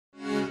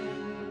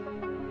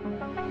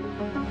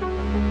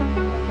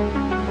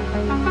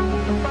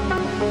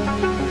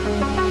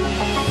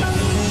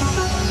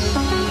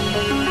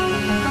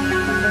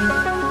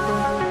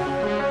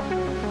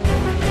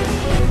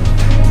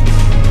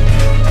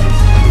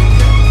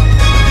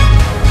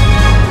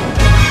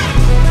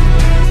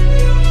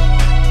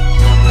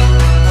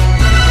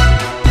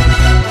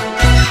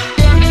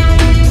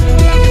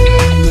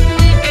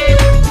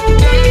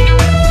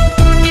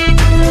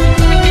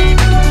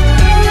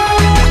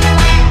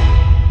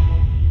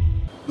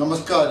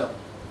നമസ്കാരം.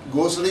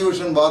 ഗോസ്രee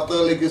വിഷൻ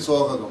വാർത്തകളിലേക്ക്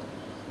സ്വാഗതം.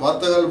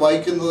 വാർത്തകൾ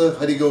വായിക്കുന്നത്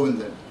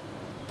ഹരിഗോവിന്ദൻ.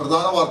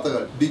 പ്രധാന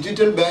വാർത്തകൾ.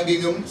 ഡിജിറ്റൽ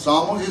ബാങ്കിങ്ങും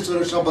സാമൂഹ്യ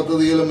സുരക്ഷാ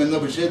പദ്ധതികളും എന്ന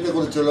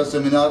വിഷയത്തെക്കുറിച്ചുള്ള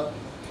സെമിനാർ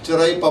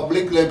ചെറൈ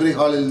പബ്ലിക് ലൈബ്രറി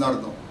ഹാളിൽ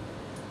നടന്നു.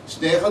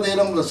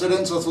 സ്നേഹതീരം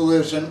റെസിഡൻസ്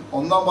അസോസിയേഷൻ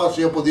 1ാം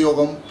വാർഷിക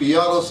പൊതുയോഗം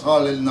PRS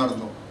ഹാളിൽ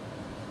നടന്നു.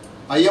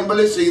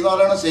 അയ്യമ്പള്ളി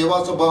ശ്രീനാരായണ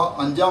സേവാസഭ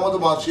 5ാമത്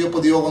വാർഷിക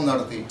പൊതുയോഗം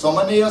നടത്തി.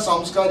 സമന്വയ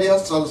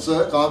സാംസ്കാരിക സദസ്സ്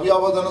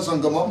കാവ്യാവതരണ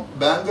സംഗമം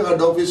ബാങ്ക്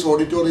ഹെഡ് ഓഫീസ്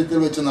ഓഡിറ്റോറിയത്തിൽ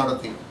വെച്ച്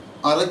നടത്തി.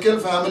 അറയ്ക്കൽ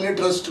ഫാമിലി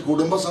ട്രസ്റ്റ്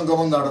കുടുംബ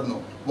സംഗമം നടന്നു.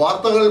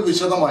 വാർത്തകൾ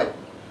വിശദമായി.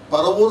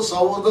 പറവൂർ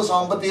സൗഹൃദ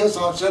സാമ്പത്തിക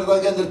സാക്ഷരതാ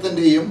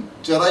കേന്ദ്രത്തിന്റെയും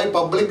ചെറൈ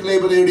പബ്ലിക്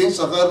ലൈബ്രറിയുടെയും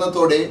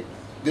സഹകരണത്തോടെ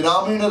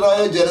ഗ്രാമീണരായ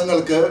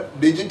ജനങ്ങൾക്ക്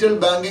ഡിജിറ്റൽ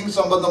ബാങ്കിംഗ്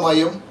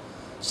സംബന്ധമായും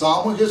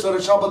സാമൂഹ്യ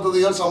സുരക്ഷാ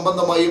പദ്ധതികൾ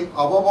സംബന്ധമായും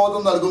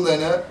അവബോധം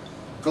നൽകുന്നതിന്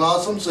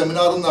ക്ലാസും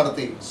സെമിനാറും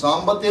നടത്തി.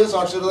 സാമ്പത്തിക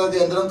സാക്ഷരതാ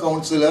കേന്ദ്രം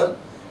കൗൺസിലർ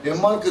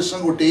MR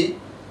കൃഷ്ണൻകുട്ടി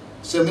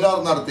സെമിനാർ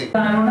നടത്തി.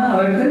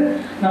 അവർക്ക്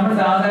നമ്മൾ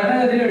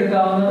സാധാരണഗതിയിൽ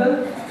എടുക്കാവുന്നത്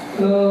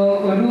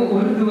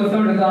ഒരു ദിവസം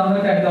എടുക്കാവുന്ന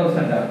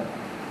 10,000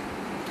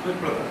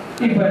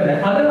 ഇപ്പോഴത്തെ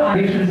അത്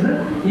അഡീഷൻസ്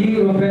ഈ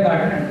രൂപ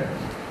കാർഡിനുണ്ട്.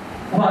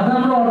 അപ്പൊ അത്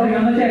നമ്മൾ ഓർഡർ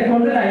ചെയ്യണം. എന്ന് വെച്ചാൽ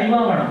അക്കൗണ്ട് ലൈവ്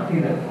ആവണം.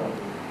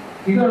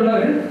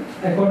 ഇതുള്ളവർ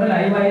അക്കൗണ്ട്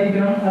ലൈവ്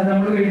ആയിരിക്കണം. അത്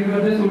നമ്മൾ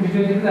വീട്ടിൽ സൂക്ഷിച്ചു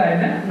വെച്ചിട്ട്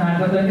കാര്യമില്ല.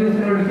 45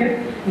 ദിവസത്തിനുള്ളിൽ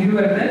ഇത്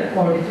വെറുതെ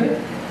ഓടിച്ച്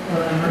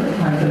നമ്മൾ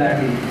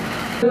മനസ്സിലാക്കി.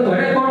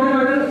 ഒരു അക്കൗണ്ടിന്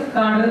ഒരു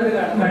കാർഡ്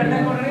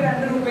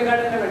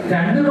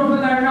 2 രൂപ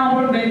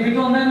കാർഡിനാകുമ്പോൾ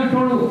ബെനിഫിറ്റ് ഒന്നേ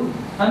കിട്ടുള്ളൂ.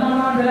 അത് നമ്മൾ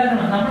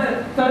മനസ്സിലാക്കണം. നമ്മൾ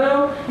എത്ര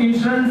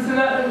ഇൻഷുറൻസ്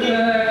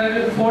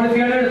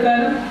പോളിസികൾ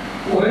എടുത്താലും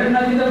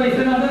ഒരെണ്ണത്തിന്റെ പൈസ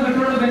നമുക്ക്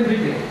കിട്ടുള്ളൂ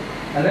ബെനിഫിറ്റ്.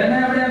 അത് തന്നെ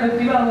അവിടെ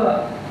എഫക്റ്റീവ് ആവുക.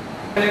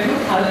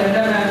 അത്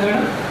എല്ലാ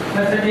ബാങ്കുകളും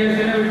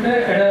മെസ്സേജേഴ്സിനെ വിട്ട്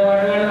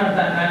ഇടപാടുകൾ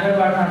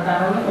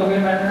നടത്താനുള്ള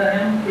സൗകര്യം വരുന്നത്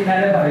ഞാൻ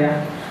പിന്നാലെ പറയാം.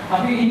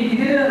 അപ്പൊ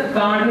ഇതിൽ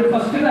കാർഡ്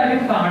ഫസ്റ്റ്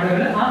കാര്യം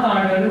കാർഡുകൾ. ആ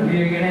കാർഡുകൾ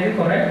ഉപയോഗിക്കുന്നതിൽ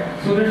കുറെ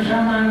സുരക്ഷാ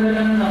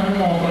മാനദണ്ഡങ്ങൾ നമ്മൾ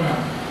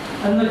നോക്കുന്നതാണ്.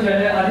 എന്ന്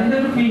വെച്ചാൽ അതിന്റെ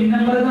ഒരു പിൻ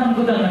നമ്പർ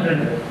നമുക്ക്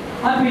തന്നിട്ടുണ്ട്.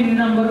 ആ പിൻ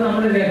നമ്പർ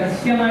നമ്മൾ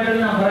രഹസ്യമായിട്ടുള്ള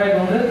നമ്പർ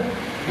ആയതുകൊണ്ട്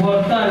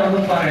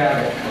പുറത്താരോടും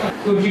പറയാതെ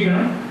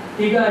സൂക്ഷിക്കണം.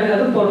 ഈ കാര്യം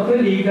അത് പുറത്ത്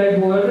ലീക്കായി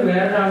പോയിട്ട്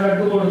വേറൊരാളുടെ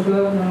അടുത്ത് കൊടുത്ത്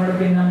നമ്മുടെ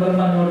പിൻ നമ്പർ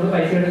പറഞ്ഞുകൊടുത്ത്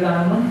പൈസ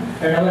എടുക്കാനൊന്നും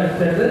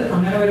ഇടവരുത്തരുത്.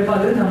 അങ്ങനെ വരുമ്പോൾ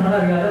അത്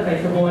നമ്മളറിയാതെ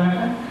പൈസ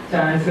പോകാനൊക്കെ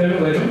ചാൻസുകൾ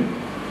വരും.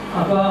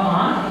 അപ്പൊ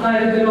ആ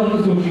കാര്യത്തിൽ ഒന്ന്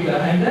സൂക്ഷിക്കുക.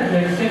 അതിന്റെ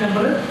രഹസ്യ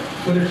നമ്പർ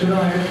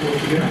സുരക്ഷിതമായിട്ട്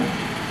സൂക്ഷിക്കണം.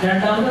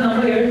 രണ്ടാമത്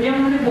നമ്മൾ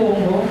ATM-ൽ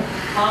പോകുമ്പോൾ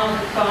ആ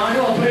കാർഡ്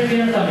ഓപ്പറേറ്റ്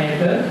ചെയ്യുന്ന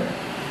സമയത്ത്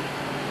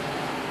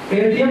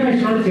ATM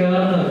മെഷീനോട്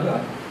ചേർന്ന് വെക്കുക.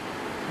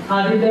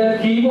 അതിന്റെ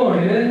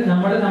കീബോർഡിൽ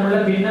നമ്മളുടെ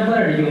പിൻ നമ്പർ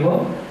അടിക്കുമ്പോൾ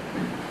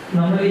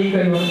നമ്മൾ ഈ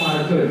കൈകൊണ്ട്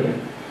മറച്ചു വെക്കാം.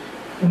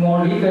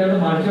 ഈ കൈകൊണ്ട്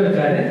മറച്ചു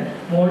വെച്ചാൽ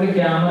മോളിൽ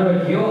ക്യാമറ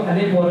വെക്കുകയോ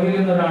അല്ലെങ്കിൽ പുറകിൽ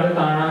നിന്ന് ഒരാൾ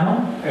കാണാനോ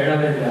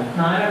ഇടവരില്ല.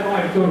 4 അക്കം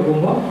അടിച്ചു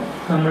കൊടുക്കുമ്പോൾ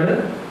നമ്മൾ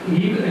ഈ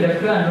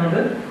ലെഫ്റ്റ്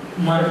ഹാൻഡ്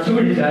മറച്ചു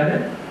പിടിച്ചാൽ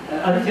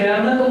അത്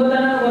ചേർന്ന് നിൽക്കുമ്പോൾ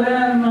തന്നെ കുറെ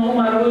നമുക്ക്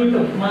മറവ്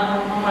കിട്ടും,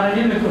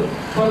 മറഞ്ഞു നിൽക്കും.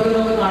 പുറത്ത്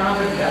നമുക്ക് കാണാൻ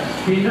പറ്റില്ല.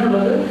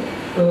 പിന്നുള്ളത്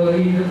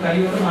ഈ കൈ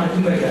കൊണ്ട്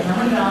മറച്ചും വയ്ക്കുക.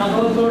 നമ്മൾ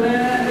ലാഘവത്തോടെ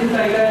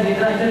കൈകാര്യം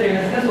ചെയ്ത് അതിന്റെ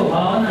രഹസ്യ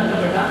സ്വഭാവം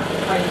നഷ്ടപ്പെട്ട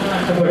പൈസ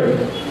നഷ്ടപ്പെടും.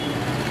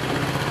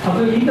 അപ്പൊ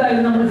ഈ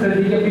കാര്യം നമ്മൾ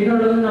ശ്രദ്ധിക്കുക.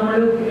 പിന്നുള്ളത് നമ്മൾ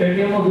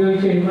ATM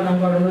ഉപയോഗിച്ച് കഴിയുമ്പോൾ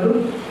നമുക്ക് അവിടെ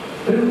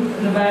ഒരു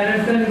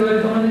ബാലൻസ് എൻക്വയറി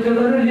സംബന്ധിച്ചുള്ള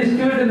ഒരു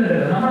ലിസ്റ്റ് കിട്ടുന്നുണ്ട്.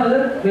 നമ്മളത്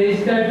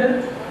വേസ്റ്റ് ആയിട്ട്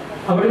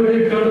അവിടെ ഇവിടെ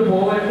ഇട്ടോണ്ട്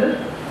പോകരുത്.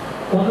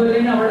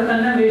 ഒന്നുമില്ലെങ്കിൽ അവിടെ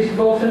തന്നെ വേസ്റ്റ്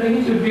ബോക്സ്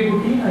ഉണ്ടെങ്കിൽ ചുറ്റി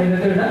കുട്ടി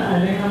അതിനകത്ത് ഇടാം.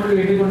 അല്ലെങ്കിൽ നമ്മൾ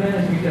വീട്ടിൽ കൊണ്ട്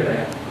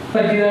നശിപ്പിച്ചറിയാം.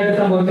 പറ്റിയതായിട്ട്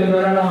സംഭവിച്ചത്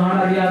ഒരാൾ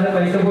ആണറിയാതെ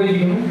പൈസ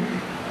പോയിരിക്കുന്നു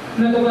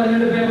എന്നൊക്കെ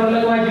പറഞ്ഞിട്ട്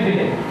പേപ്പറിലൊക്കെ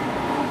വായിച്ചിട്ടില്ലേ?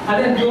 അത്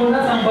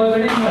എന്തുകൊണ്ടാണ്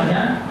സംഭവിക്കണമെന്ന്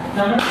പറഞ്ഞാൽ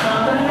നമ്മൾ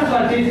സാധനങ്ങൾ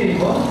പർച്ചേസ്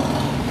ചെയ്യുമ്പോൾ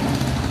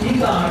ഈ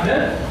കാർഡ്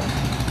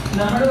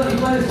നമ്മൾ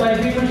ഇപ്പൊ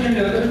സ്വൈപ്പിംഗ് മെഷീനിൽ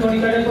ഒരു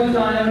തുണിക്കടയിൽ പോയി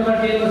സാധനങ്ങൾ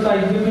പർച്ചേസ് ചെയ്യുമ്പോൾ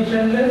സ്വൈപ്പിംഗ്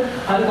മെഷീനിൽ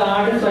അത്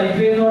കാർഡ് സ്വൈപ്പ്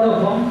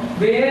ചെയ്യുന്നതോടൊപ്പം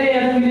വേറെ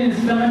ഏതെങ്കിലും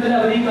ഇൻസ്ട്രുമെന്റിൽ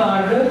അവർ ഈ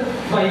കാർഡ്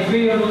സ്വൈപ്പ്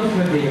ചെയ്യുമെന്ന്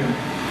ശ്രദ്ധിക്കണം.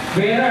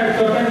 വേറെ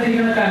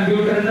തൊട്ടടുത്തിരിക്കുന്ന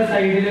കമ്പ്യൂട്ടറിന്റെ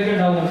സൈഡിലൊക്കെ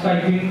ഉണ്ടാവും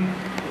സ്വൈപ്പിംഗ്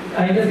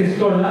അതിന്റെ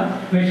സിസ്റ്റം ഉള്ള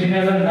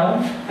മെഷീനുകൾ ഉണ്ടാവും.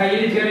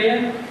 കയ്യിൽ ചെറിയ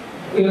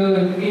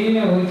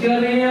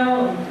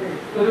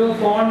ഒരു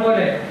ഫോൺ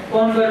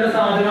പോലുള്ള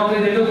സാധനമൊക്കെ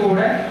ഇതിന്റെ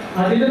കൂടെ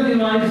അതിലും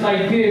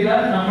സ്വൈപ്പ്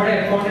ചെയ്താൽ നമ്മുടെ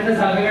അക്കൗണ്ടിന്റെ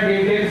സകല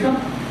ഡീറ്റെയിൽസും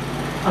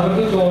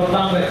അവർക്ക്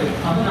ചോർത്താൻ പറ്റും.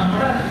 അപ്പൊ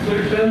നമ്മുടെ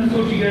സുരക്ഷിതം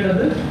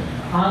സൂക്ഷിക്കേണ്ടത്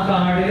ആ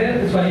കാർഡിൽ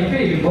സ്വൈപ്പ്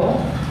ചെയ്യുമ്പോൾ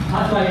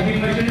ആ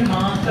സ്വൈപ്പിംഗ് മെഷീൻ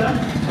മാത്രം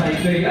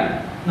സ്വൈപ്പ് ചെയ്യുക.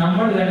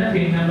 നമ്മൾ തന്നെ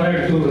പിൻ നമ്പർ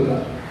അടിച്ചു കൊടുക്കുക.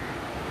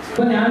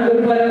 ഇപ്പൊ ഞാൻ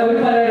ഒരു പല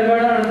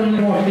ഇടപാട് നടത്തുന്ന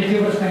മോഷ്ടിച്ച്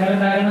പ്രശ്നങ്ങൾ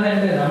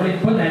ഉണ്ടാകുന്നതുണ്ട്.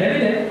 നമ്മളിപ്പോ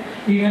നിലവില്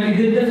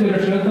ഇതിന്റെ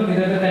സുരക്ഷിതത്വം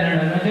ഇതൊക്കെ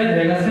തന്നെയാണ്. എന്ന് വെച്ചാൽ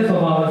രഹസ്യ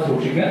സ്വഭാവം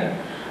സൂക്ഷിക്കുക.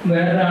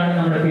 വേറൊരാൾ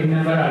നമ്മുടെ പിൻ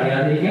നമ്പർ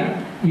അറിയാതിരിക്കുക.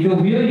 ഇത്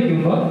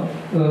ഉപയോഗിക്കുമ്പോൾ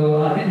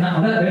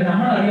നമ്മൾ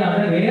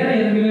അറിയാതെ വേറെ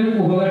ഏതെങ്കിലും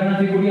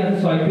ഉപകരണത്തിൽ കൂടി അത്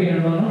സ്വൈപ്പ്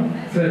ചെയ്യണമെന്നും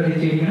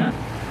ശ്രദ്ധിച്ചിരിക്കണം.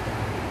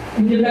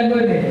 ഇന്ത്യൻ ബാങ്ക്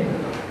വരെ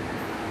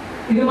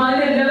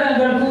ഇതുമാതിരി എല്ലാ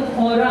ബാങ്കുകൾക്കും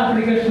ഓരോ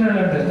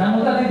ആപ്ലിക്കേഷനുകളുണ്ട്.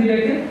 നമുക്കത്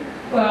ഇതിലേക്ക്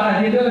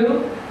അതിന്റെ ഒരു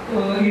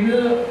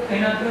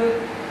അതിനകത്ത്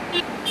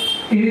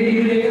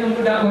ഇതിലേക്ക്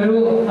നമുക്ക് ഒരു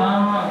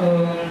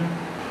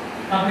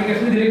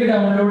ആപ്ലിക്കേഷൻ ഇതിലേക്ക്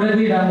ഡൗൺലോഡ്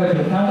ചെയ്ത് ഇടാൻ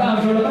പറ്റും. നമുക്ക്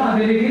ആവശ്യമുള്ളപ്പോൾ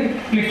അതിലേക്ക്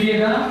ക്ലിക്ക്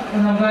ചെയ്താൽ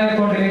നമുക്ക് ആ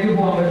അക്കൗണ്ടിലേക്ക്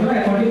പോകാൻ പറ്റും.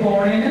 അക്കൗണ്ടിൽ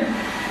പോകണതിന്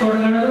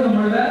തുടങ്ങുന്നത്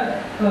നമ്മളുടെ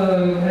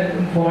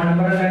ഫോൺ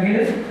നമ്പർ ഉണ്ടെങ്കിൽ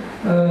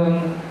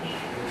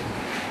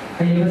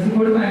IFSC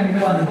കോഡ്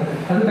ബാങ്കിന് വന്നത്.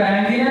 അത്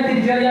ബാങ്കിനെ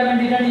തിരിച്ചറിയാൻ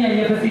വേണ്ടിയിട്ടാണ് ഈ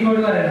IFSC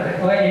കോഡ് പറയുന്നത്.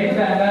 ഏത്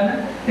ബാങ്കാണ്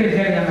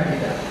തിരിച്ചറിയാൻ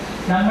വേണ്ടിയിട്ടാണ്.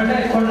 നമ്മുടെ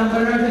അക്കൗണ്ട്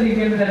നമ്പറുമായിട്ട് ലിങ്ക്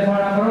ചെയ്യുന്ന ടെലിഫോൺ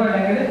നമ്പറോ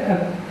അല്ലെങ്കിൽ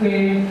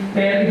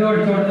ഇതോ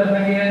അടിച്ചു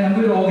കൊടുത്തിട്ടുണ്ടെങ്കിൽ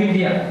നമുക്ക് ലോഗിൻ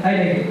ചെയ്യാം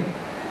അതിലേക്ക്.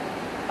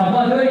 അപ്പൊ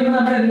അത് കഴിയുമ്പോൾ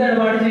നമ്മൾ എന്ത്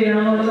ഇടപാട് ചെയ്യണം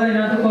എന്നുള്ളത്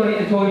അതിനകത്ത്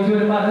ചോദിച്ചു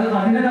വരുമ്പോൾ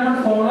അതിനെ നമ്മൾ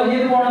ഫോളോ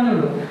ചെയ്ത് പോകണമെന്നേ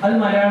ഉള്ളൂ. അത്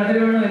മലയാളത്തിൽ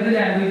വേണം, എന്ത്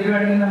ലാംഗ്വേജിൽ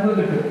വേണമെങ്കിൽ നമുക്ക്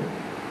കിട്ടും.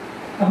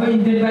 അപ്പൊ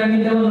ഇന്ത്യൻ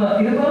ബാങ്കിന്റെ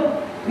ഇതിപ്പോ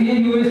ഈ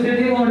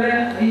യൂണിവേഴ്സിറ്റി പോലെ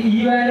ഈ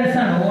വാലറ്റ്സ്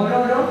ആണ്.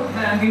 ഓരോരോ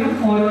ബാങ്കിനും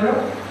ഓരോരോ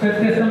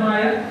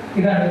വ്യത്യസ്തമായ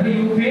ഇതാണ്. ഇപ്പൊ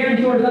UPI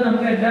അടിച്ചു കൊടുത്താൽ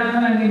നമുക്ക് എല്ലാ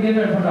ബാങ്കിന്റെയും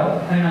എളുപ്പമുണ്ടാവും,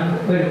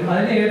 അതിനകത്ത് വരും.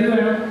 അതിൽ ഏത്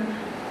വേണം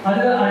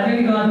അത്.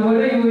 അല്ലെങ്കിൽ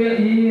അതുപോലെ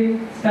ഈ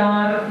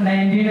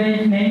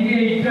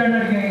 *9998 ആണ്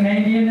അടിക്കുന്നത്.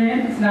 99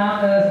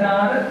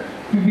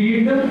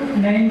 വീണ്ടും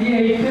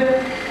 98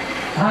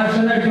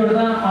 അടിച്ചു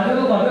കൊടുത്താൽ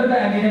അതൊരു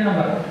ബാങ്കിന്റെ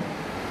നമ്പർ.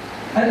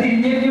 അത്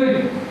തിരിഞ്ഞേക്ക്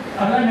വരും.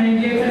 അത്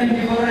 98,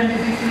 94,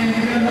 96,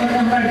 97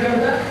 നമ്മൾ അടിച്ചു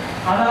കൊടുത്താൽ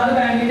അതാത്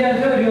ബാങ്കിന്റെ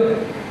അകത്ത് വരുമോ.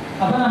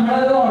 അപ്പൊ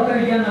നമ്മളത്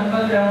ഓർത്തിരിക്കാൻ നമുക്ക്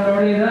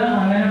ഡൗൺലോഡ് ചെയ്ത്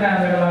അങ്ങനെ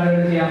ബാങ്ക്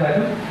ഇടപാടുകൾ ചെയ്യാൻ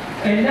പറ്റും.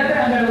 എല്ലാ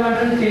ബാങ്ക്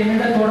ഇടപാടുകളും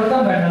ചെയ്യുന്നതിന്റെ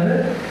തുടക്കം വേണ്ടത്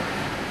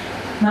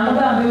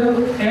നമുക്ക് അതൊരു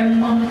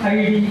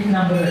MMID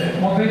നമ്പർ വരും.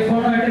 മൊബൈൽ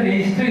ഫോണുമായിട്ട്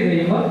രജിസ്റ്റർ ചെയ്ത്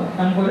കഴിയുമ്പോൾ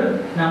നമുക്കൊരു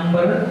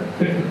നമ്പർ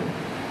കിട്ടും,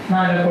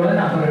 4 അക്കമുള്ള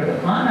നമ്പർ കിട്ടും.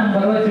 ആ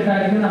നമ്പർ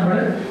വെച്ചിട്ടായിരിക്കും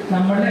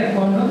നമ്മുടെ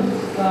അക്കൗണ്ടും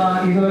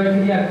ഇതുമായിട്ട്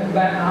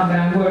ആ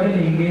ബാങ്കുമായിട്ട്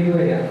ലിങ്ക് ചെയ്ത്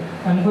വരിക.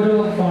 നമുക്കൊരു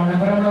ഫോൺ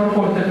നമ്പർ നമ്മളവിടെ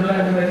കൊടുത്തിട്ടുള്ള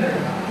പേരിൽ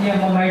ഈ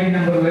MMID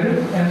നമ്പർ വരും.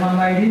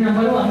 MMID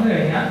നമ്പർ വന്നു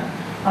കഴിഞ്ഞാൽ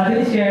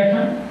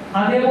അതിനുശേഷം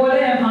അതേപോലെ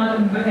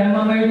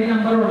MMID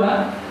നമ്പറുള്ള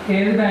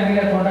ഏത്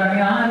ബാങ്കിലെ അക്കൗണ്ട്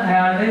ആണെങ്കിൽ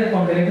അയാളുടെ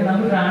അക്കൗണ്ടിലേക്ക്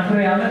നമുക്ക് ട്രാൻസ്ഫർ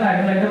ചെയ്യാവുന്ന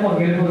കാര്യങ്ങളൊക്കെ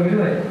പുറകിൽ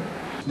വരും.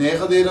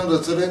 സ്നേഹതീരം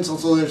റെസിഡൻസ്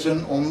അസോസിയേഷൻ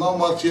 1ാം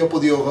വാർഷിക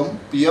പൊതുയോഗം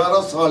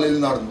PRS ഹാളിൽ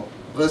നടന്നു.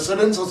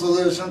 റെസിഡൻസ്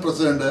അസോസിയേഷൻ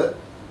പ്രസിഡന്റ്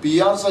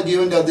PR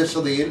സജീവന്റെ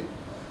അധ്യക്ഷതയിൽ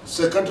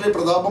സെക്രട്ടറി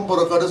പ്രതാപം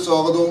പുറക്കാട്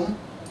സ്വാഗതവും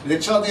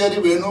രക്ഷാധികാരി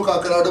വേണു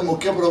കാക്കനാട്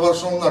മുഖ്യ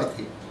പ്രഭാഷണവും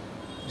നടത്തി.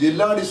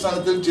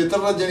 ജില്ലാടിസ്ഥാനത്തിൽ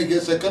ചിത്രരചനയ്ക്ക്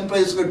സെക്കൻഡ്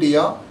പ്രൈസ് കിട്ടിയ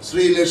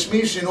ശ്രീ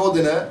ലക്ഷ്മി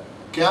ഷിനോദിന്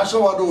ക്യാഷ്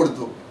അവാർഡ്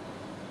കൊടുത്തു.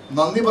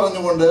 നന്ദി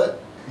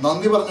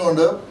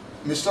പറഞ്ഞുകൊണ്ട്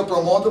മിസ്റ്റർ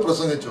പ്രമോദ്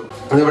പ്രസംഗിച്ചു.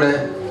 ഇവിടെ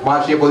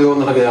വാർഷിക പൊതുയോഗം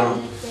നടക്കുകയാണ്.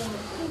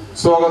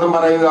 സ്വാഗതം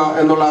പറയുക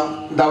എന്നുള്ള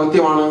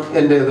ദൗത്യമാണ്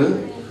എൻ്റേത്.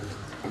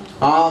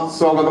 ആ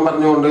സ്വാഗതം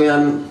പറഞ്ഞുകൊണ്ട്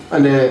ഞാൻ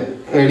എൻ്റെ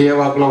എളിയ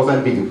വാക്കുകൾ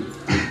അവസാനിപ്പിക്കും.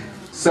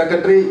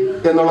 സെക്രട്ടറി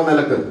എന്നുള്ള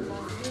നിലക്ക്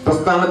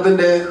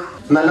പ്രസ്ഥാനത്തിൻ്റെ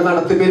നല്ല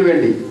നടത്തിപ്പിന്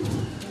വേണ്ടി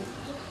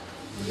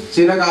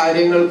ചില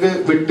കാര്യങ്ങൾക്ക്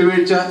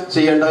വിട്ടുവീഴ്ച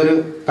ചെയ്യേണ്ട ഒരു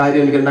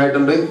കാര്യം എനിക്ക്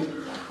ഉണ്ടായിട്ടുണ്ട്.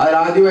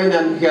 അതിലാദ്യമായി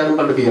ഞാൻ ഖേദം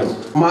പ്രകടിപ്പിക്കുകയാണ്.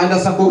 എൻ്റെ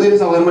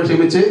സഹോദരന്മാർ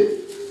ക്ഷമിച്ച്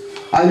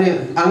അതിന്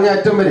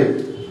അങ്ങേയറ്റം വരെ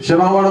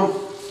ക്ഷമാപണം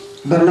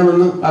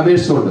തരണമെന്ന്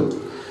അപേക്ഷിച്ചുകൊണ്ട്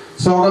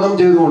സ്വാഗതം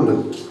ചെയ്തുകൊണ്ട്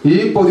ഈ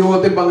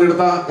പൊതുയോഗത്തിൽ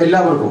പങ്കെടുത്ത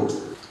എല്ലാവർക്കും,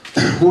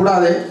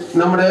 കൂടാതെ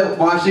നമ്മുടെ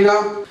വാർഷിക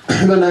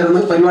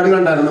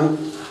പരിപാടികളുണ്ടായിരുന്നു.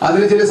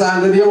 അതിൽ ചില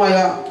സാങ്കേതികമായ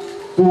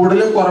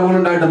കൂടുതലും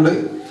കുറവുകളുണ്ടായിട്ടുണ്ട്.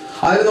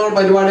 അതിൽ നമ്മൾ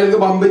പരിപാടികൾക്ക്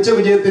വമ്പിച്ച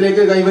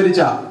വിജയത്തിലേക്ക്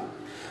കൈവരിച്ച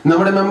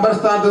നമ്മുടെ മെമ്പർ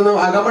സ്ഥാനത്ത് നിന്ന്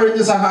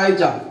അകമഴിഞ്ഞ്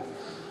സഹായിച്ച,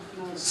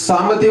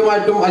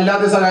 സാമ്പത്തികമായിട്ടും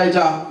അല്ലാതെ സഹായിച്ച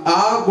ആ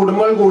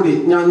കുടുംബങ്ങൾ കൂടി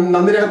ഞാൻ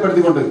നന്ദി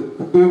രേഖപ്പെടുത്തിക്കൊണ്ട്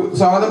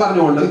സ്വാഗതം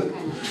പറഞ്ഞുകൊണ്ട്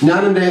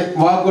ഞാൻ എൻ്റെ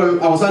വാക്കുകൾ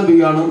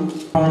അവസാനിപ്പിക്കുകയാണ്.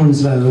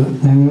 മനസ്സിലായത്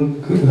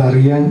ഞങ്ങൾക്ക് ഇത്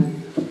അറിയാൻ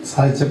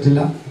സാധിച്ചിട്ടില്ല.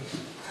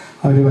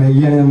 അവർ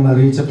വൈകിയാണ് നമ്മൾ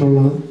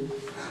അറിയിച്ചിട്ടുള്ളത്.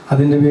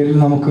 അതിൻ്റെ പേരിൽ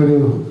നമുക്കൊരു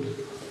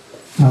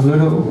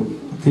നല്ലൊരു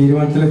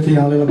തീരുമാനത്തിലെത്തിയ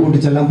ആളുകളെ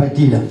കൂട്ടിച്ചെല്ലാൻ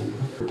പറ്റിയില്ല.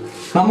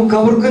 നമുക്ക്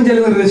അവർക്കും ചില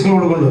നിർദ്ദേശങ്ങൾ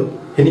കൊടുക്കുന്നുണ്ട്.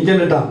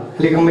 എനിക്കല്ല കേട്ടോ,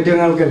 അല്ലെങ്കിൽ കമ്മിറ്റി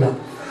അംഗങ്ങൾക്കല്ല,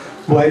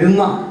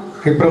 വരുന്ന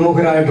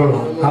പ്രമുഖരായിട്ടുള്ള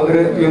അവർ.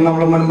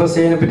 നമ്മൾ മെമ്പർ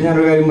ചെയ്യുന്നതിനെ പറ്റി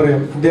ഞാനൊരു കാര്യം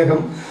പറയാം. അദ്ദേഹം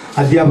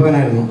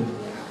അധ്യാപകനായിരുന്നു.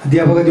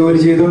 അധ്യാപക ജോലി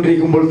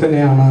ചെയ്തുകൊണ്ടിരിക്കുമ്പോൾ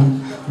തന്നെയാണ്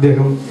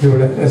അദ്ദേഹം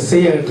ഇവിടെ SI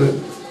ആയിട്ട്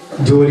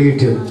ജോലി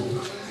കിട്ടിയത്.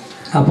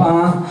 അപ്പം ആ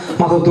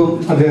മഹത്വം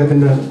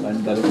അദ്ദേഹത്തിൻ്റെ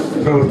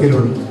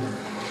പ്രവൃത്തിയിലുണ്ട്.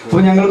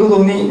 അപ്പോൾ ഞങ്ങൾക്ക്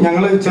തോന്നി,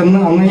 ഞങ്ങൾ ചെന്ന്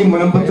അന്ന് ഈ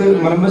മുനമ്പ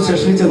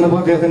സ്റ്റേഷനിൽ ചെന്നപ്പോൾ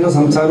അദ്ദേഹത്തിൻ്റെ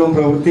സംസാരവും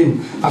പ്രവൃത്തിയും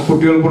ആ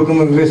കുട്ടികൾക്ക് കൊടുക്കുന്ന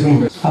നിർദ്ദേശവും.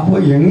 അപ്പോൾ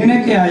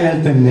എങ്ങനെയൊക്കെ ആയാൽ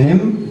തന്നെ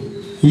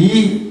ഈ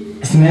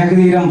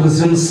സ്നേഹതീരം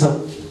റെസിഡൻസ്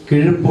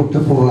കീഴ്പോട്ട്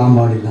പോകാൻ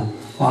പാടില്ല.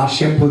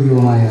 വാർഷിക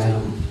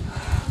പൊതുയോഗമായാലും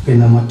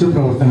പിന്നെ മറ്റു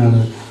പ്രവർത്തനങ്ങൾ,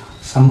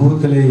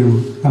 സമൂഹത്തിലെയും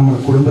നമ്മുടെ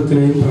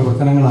കുടുംബത്തിലെയും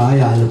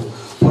പ്രവർത്തനങ്ങളായാലും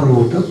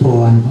പുറകോട്ട്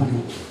പോകാൻ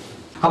പാടില്ല.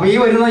 അപ്പോൾ ഈ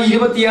വരുന്ന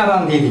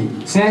 26-ാം തീയതി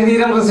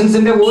സ്നേഹതീരം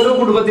റെസിഡൻസിൻ്റെ ഓരോ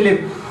കുടുംബത്തിലും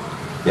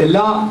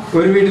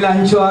ഒരു വീട്ടിൽ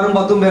 5, 6,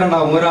 10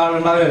 പേരുണ്ടാവും.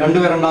 ഒരാളുണ്ടാവില്ല, 2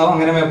 പേരുണ്ടാവും,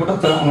 അങ്ങനെ മേപ്പോട്ട്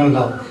എത്ര അങ്ങനെ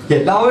ഉണ്ടാവും.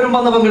 എല്ലാവരും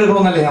വന്ന്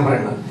പങ്കെടുക്കണമെന്നല്ലേ ഞാൻ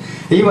പറയുന്നത്.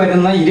 ഈ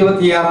വരുന്ന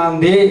 26-ാം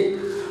തീയതി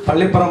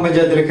പള്ളിപ്പുറം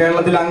പഞ്ചായത്തിൽ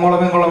കേരളത്തിൽ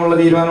അങ്ങോളം ഇങ്ങോളമുള്ള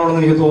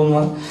തീരുമാനമാണെന്ന് എനിക്ക്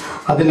തോന്നുന്നത്.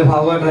 അതിൻ്റെ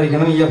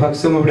ഭാഗമായിട്ടായിരിക്കണം ഈ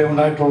ഫക്സും ഇവിടെ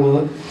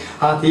ഉണ്ടായിട്ടുള്ളത്.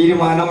 ആ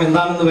തീരുമാനം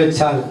എന്താണെന്ന്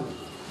വെച്ചാൽ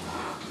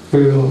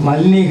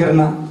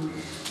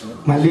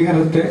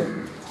മലിനീകരണത്തെ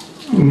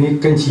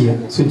നീക്കം ചെയ്യുക,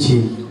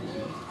 ശുചീകരിക്കുക.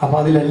 അപ്പോൾ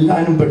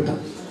അതിലെല്ലാവരും പെട്ട്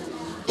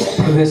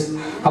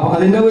അപ്പോൾ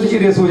അതിൻ്റെ ഒരു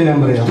ചെറിയ സൂചന ഞാൻ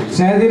പറയാം.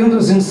 സ്നേഹതീരം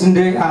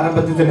റെസിഡൻസിൻ്റെ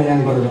ആരംഭത്തിൽ തന്നെ ഞാൻ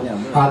പറഞ്ഞു,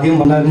 ആദ്യം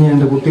ഉണ്ടായിരുന്ന ഞാൻ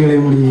എൻ്റെ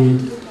കുട്ടികളെയും കൂടി ഈ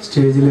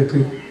സ്റ്റേജിലേക്ക്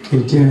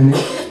കയറ്റിയാൽ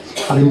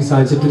അതിന്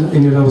സാധിച്ചിട്ടില്ല.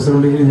 ഇനിയൊരു അവസരം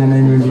ഉണ്ടെങ്കിൽ ഞാൻ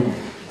അതിന് വേണ്ടി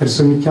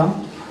പരിശ്രമിക്കാം.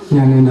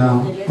 ഞാൻ എൻ്റെ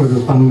ഒരു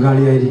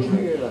പങ്കാളിയായിരിക്കും.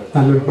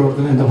 നല്ലൊരു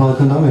പ്രവർത്തനം എൻ്റെ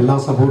ഭാഗത്തുണ്ടാകും. എല്ലാ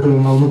സപ്പോർട്ടും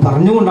ഉണ്ടാവുമെന്ന്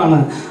പറഞ്ഞുകൊണ്ടാണ്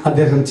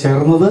അദ്ദേഹം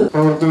ചേർന്നത്.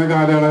 പ്രവർത്തന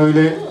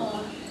കാലയളവിലെ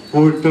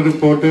ഓഡിറ്റ്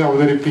റിപ്പോർട്ട്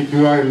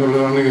അവതരിപ്പിക്കുക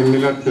എന്നുള്ളതാണ്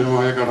എന്നിൽ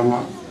അത്യന്തമായ കടമ.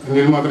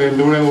 എന്നിൽ മാത്രമേ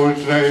എൻ്റെ കൂടെ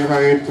ഓഡിറ്ററായി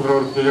സഹകരിച്ച്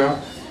പ്രവർത്തിച്ച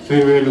ശ്രീ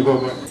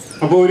വേണുഗോപാൽ.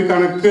 അപ്പോൾ ഒരു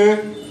കണക്ക്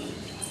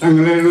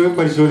ഞങ്ങളെ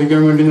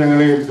പരിശോധിക്കാൻ വേണ്ടി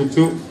ഞങ്ങളെ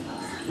ഏൽപ്പിച്ചു.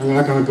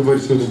 അങ്ങനെ കണക്ക്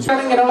പരിശോധിച്ചു.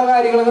 ഇങ്ങനെയുള്ള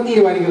കാര്യങ്ങളൊക്കെ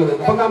തീരുമാനിക്കുന്നത്.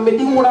 അപ്പൊ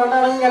കമ്മിറ്റി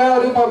കൂടാണ്ടാണ് ഇങ്ങനെ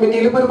ഒരു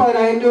കമ്മിറ്റിയിൽ ഇപ്പൊ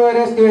 10,000 രൂപ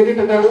വരെ എസ്റ്റിമേറ്റ്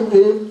ഇട്ടിട്ടാണ്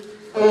ഇത്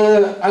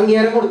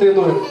അംഗീകാരം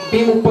കൊടുത്തിരുന്നു. ഇപ്പൊ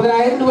ഈ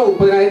 30,000 രൂപ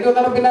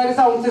പിന്നെ ഒരു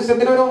സൗണ്ട്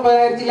സിസ്റ്റത്തിന് ഒരു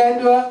 9,000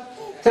 രൂപ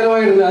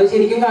ചെലവായിരുന്നു. അത്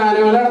ശരിക്കും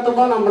ഗാനമേള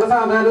നടത്തുമ്പോൾ നമ്മുടെ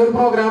സാധാരണ ഒരു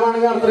പ്രോഗ്രാം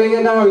ആണെങ്കിൽ അത്രയും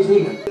അതിന്റെ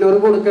ആവശ്യമില്ല. എല്ലാവരും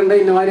കൊടുക്കേണ്ട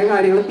ഇന്നമാതിരി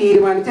കാര്യങ്ങൾ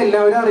തീരുമാനിച്ച്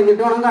എല്ലാവരും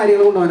അറിഞ്ഞിട്ട് വേണം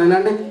കാര്യങ്ങൾ കൊണ്ടുപോകാൻ.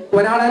 അല്ലാണ്ട്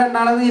ഒരാളെ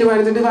രണ്ടാളെ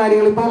തീരുമാനിച്ചിട്ട്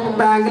കാര്യങ്ങൾ ഇപ്പൊ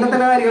ബാങ്കിലെ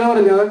തന്നെ കാര്യങ്ങൾ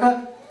പറഞ്ഞു അതൊക്കെ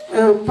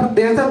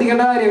പ്രത്യേകം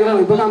ശ്രദ്ധിക്കേണ്ട കാര്യങ്ങളാണ്.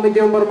 ഇപ്പൊ കമ്മിറ്റി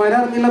മെമ്പർമാരെ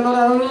അറിഞ്ഞില്ലെന്നുള്ള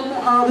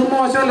അത്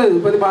മോശമല്ലേ.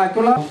 ഇപ്പൊ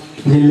ബാക്കിയുള്ള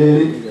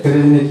ജില്ലയിൽ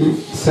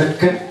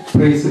സെക്കൻഡ്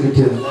പ്രൈസ്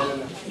കിട്ടിയത്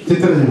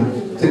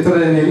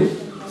ചിത്രരചനയിൽ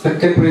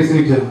സെക്കൻഡ് പ്രൈസ്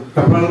കിട്ടിയത്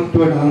കപ്പളാണ്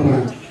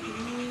പറയാം.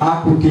 ആ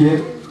കുട്ടിയെ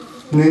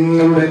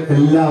നിങ്ങളുടെ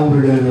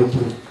എല്ലാവരുടെയും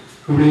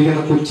ഇവിടെ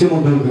ഇരിക്കുന്ന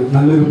കൊച്ചുമക്കൾക്ക്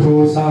നല്ലൊരു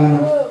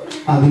പ്രോത്സാഹനം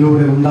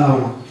അതിലൂടെ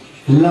ഉണ്ടാവണം.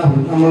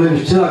 എല്ലാവരും നമ്മളെ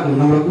രക്ഷിതാക്കളും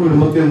നമ്മുടെ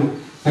കുടുംബത്തിൽ നിന്നും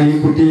ഈ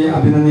കുട്ടിയെ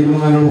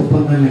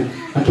അഭിനന്ദിക്കുന്നതിനോടൊപ്പം തന്നെ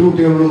മറ്റു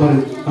കുട്ടികളോടും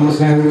പറയും നമ്മുടെ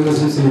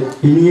സ്നേഹത്തിൽ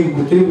ഇനിയും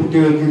ഒത്തിരി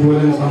കുട്ടികൾക്ക്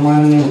ഇതുപോലെ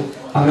സമ്മാനങ്ങളും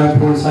അവരെ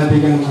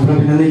പ്രോത്സാഹിപ്പിക്കാനും അവരെ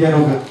അഭിനന്ദിക്കാനും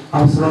ഒക്കെ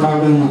അവസരം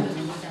ഉണ്ടാകുമെന്ന്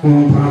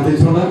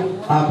പ്രാർത്ഥിച്ചുകൊണ്ട്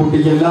ആ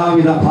കുട്ടിക്ക്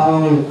എല്ലാവിധ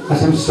ഭാവങ്ങളും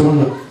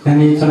ആശംസിച്ചുകൊണ്ട് ഞാൻ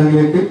ഈ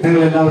ചടങ്ങിലേക്ക്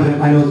നിങ്ങളെല്ലാവരും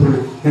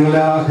അനുഭവപ്പെടും. നിങ്ങളുടെ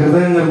ആ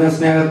ഹൃദയം നിറഞ്ഞ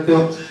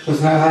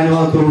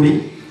സ്നേഹാനുഭവത്തോടുകൂടി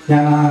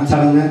ഞാൻ ആ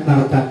ചടങ്ങ്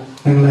നടത്താൻ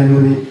നിങ്ങളുടെ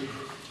അനുമതി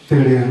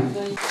തേടുകയാണ്.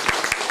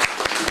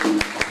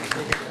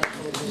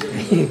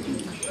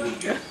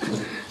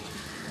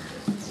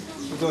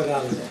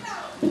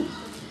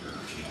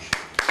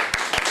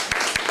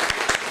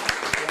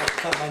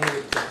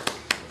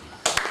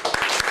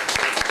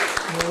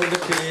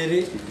 പേര്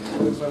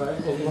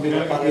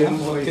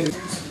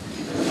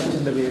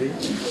അച്ഛൻ്റെ പേര്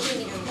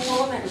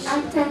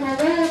അച്ഛൻ്റെ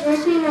പേര്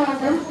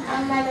വിനോദം,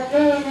 അമ്മയുടെ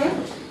പേര്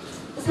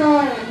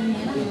സോയം.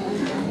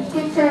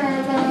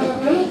 ചിത്രയുടെ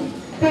പേര്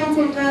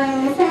പെൻസിൽ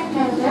ഡ്രോയിങ്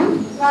സെക്കൻഡും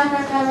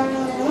വാട്ടർ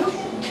കളറിങ്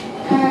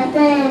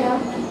തേർഡും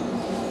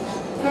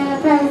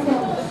പ്രൈസും.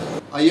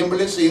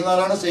 അയ്യമ്പള്ളി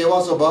ശ്രീനാരായണ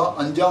സേവാസഭ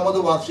 5ാമത്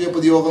വാർഷിക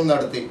പൊതുയോഗം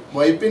നടത്തി.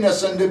 വൈപ്പിൻ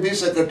SNDP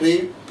സെക്രട്ടറി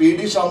PD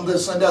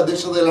ശാന്തകൃഷ്ണന്റെ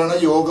അധ്യക്ഷതയിലാണ്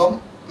യോഗം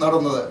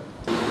നടന്നത്.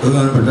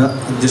 ബഹുമാനപ്പെട്ട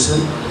അധ്യക്ഷൻ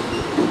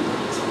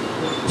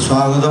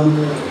സ്വാഗതം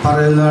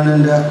പറയുന്നതാണ്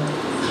എൻ്റെ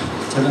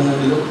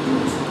ചടങ്ങുകളിൽ.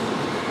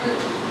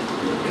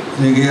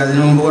 എനിക്ക്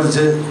അതിനു മുമ്പ്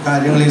കുറച്ച്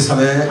കാര്യങ്ങൾ ഈ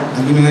സഭയെ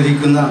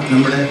അഭിമുഖീകരിക്കുന്ന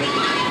നമ്മുടെ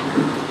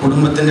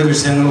കുടുംബത്തിൻ്റെ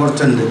വിഷയങ്ങൾ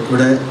കുറച്ചുണ്ട്.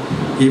 ഇവിടെ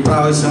ഈ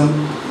പ്രാവശ്യം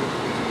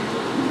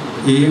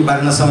ഈ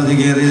ഭരണസമിതി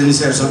കയറിയതിന്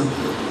ശേഷം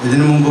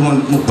ഇതിനു മുമ്പ്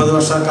 30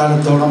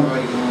 വർഷക്കാലത്തോളം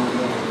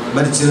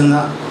ഭരിച്ചിരുന്ന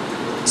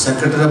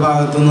സെക്രട്ടറിയുടെ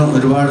ഭാഗത്തുനിന്ന്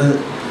ഒരുപാട്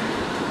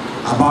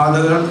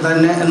അപാധകൾ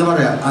തന്നെ എന്ന്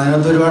പറയാം.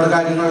 അതിനകത്ത് ഒരുപാട്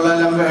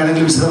കാര്യങ്ങളെല്ലാം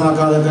വേണമെങ്കിൽ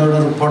വിശദമാക്കാതൊക്കെ അവിടെ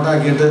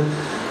റിപ്പോർട്ടാക്കിയിട്ട്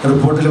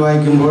റിപ്പോർട്ടിൽ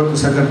വായിക്കുമ്പോൾ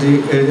സെക്രട്ടറി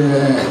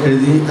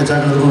എഴുതി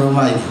വെച്ചാൽ മുഴുവൻ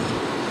വായിക്കും.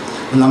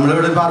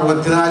 നമ്മളിവിടെ ഇപ്പോൾ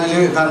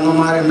 64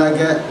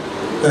 കർമ്മന്മാരുണ്ടാക്കിയ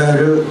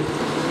ഒരു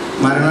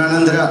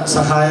മരണാനന്തര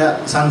സഹായ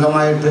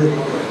സംഘമായിട്ട്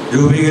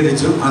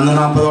രൂപീകരിച്ചു. അന്ന്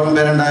 40ഓളം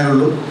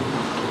പേരുണ്ടായുള്ളൂ.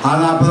 ആ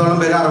 40ഓളം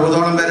പേര്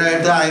 60ഓളം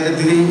പേരായിട്ട്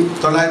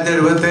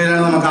 1977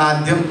 നമുക്ക്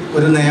ആദ്യം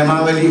ഒരു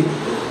നിയമാവലി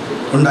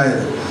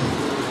ഉണ്ടായത്.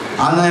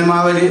 ആ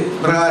നിയമാവലി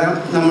പ്രകാരം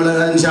നമ്മൾ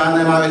ആ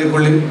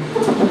നിയമാവലിക്കുള്ളിൽ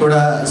ഇവിടെ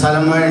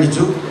സ്ഥലം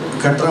മേടിച്ചു,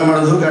 കെട്ടിടം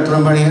പണിതു.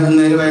 കെട്ടിടം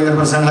പണിയുന്നതിന് ഭയങ്കര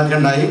പ്രശ്നങ്ങളൊക്കെ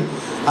ഉണ്ടായി.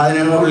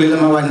 അതിനുള്ളിൽ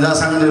നമ്മൾ വനിതാ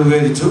സംഘടന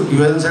രൂപീകരിച്ചു,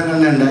 യുവജന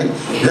സംഘടന ഉണ്ടായി.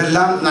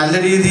 ഇതെല്ലാം നല്ല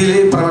രീതിയിൽ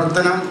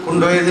പ്രവർത്തനം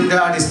കൊണ്ടുപോയതിൻ്റെ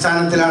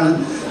അടിസ്ഥാനത്തിലാണ്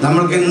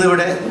നമ്മൾക്ക്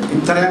ഇന്നിവിടെ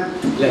ഇത്രയും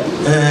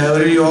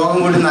ഒരു യോഗം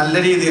കൂടി നല്ല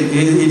രീതിയിൽ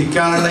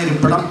ഇരിക്കാനുള്ള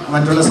ഇരിപ്പിടം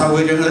മറ്റുള്ള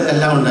സൗകര്യങ്ങൾ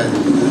എല്ലാം ഉണ്ടായത്.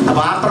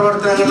 അപ്പോൾ ആ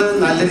പ്രവർത്തനങ്ങൾ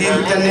നല്ല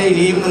രീതിയിൽ തന്നെ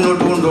ഇനിയും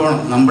മുന്നോട്ട് കൊണ്ടുപോകണം.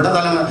 നമ്മുടെ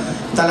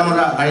തലമുറ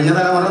കഴിഞ്ഞ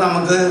തലമുറ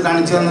നമുക്ക്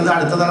കാണിച്ചു തന്നത്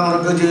അടുത്ത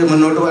തലമുറക്ക്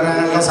മുന്നോട്ട്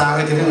വരാനുള്ള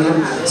സാഹചര്യങ്ങളും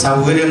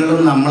സൗകര്യങ്ങളും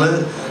നമ്മൾ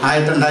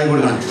ആയിട്ടുണ്ടാക്കി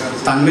കൊടുക്കണം.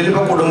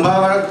 തമ്മിലിപ്പോൾ കുടുംബ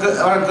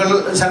വഴക്കുകൾ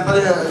ചിലപ്പോൾ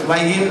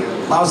വൈകിയും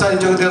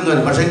അവസാനിച്ചൊക്കെ തീർന്നു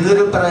വരും. പക്ഷേ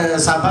ഇതൊരു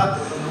സഭ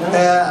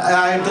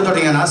ആയിട്ട്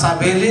തുടങ്ങിയാണ്. ആ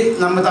സഭയിൽ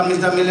നമ്മൾ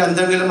തമ്മിൽ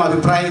എന്തെങ്കിലും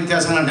അഭിപ്രായ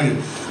വ്യത്യാസങ്ങളുണ്ടെങ്കിൽ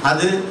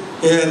അത്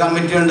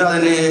കമ്മിറ്റി ഉണ്ട്,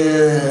 അതിന്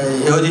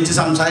യോജിച്ച്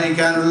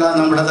സംസാരിക്കാനുള്ള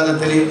നമ്മുടെ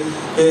തലത്തിൽ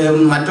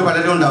മറ്റു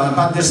പലരും ഉണ്ടാവും.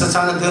 അപ്പോൾ അധ്യക്ഷ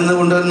സ്ഥാനത്ത് നിന്ന്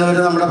കൊണ്ടുവരുന്നവർ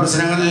നമ്മുടെ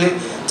പ്രശ്നങ്ങളിൽ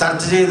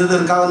ചർച്ച ചെയ്ത്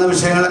തീർക്കാവുന്ന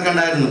വിഷയങ്ങളൊക്കെ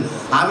ഉണ്ടായിരുന്നു.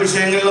 ആ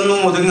വിഷയങ്ങളിലൊന്നും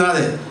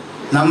ഒതുങ്ങാതെ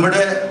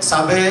നമ്മുടെ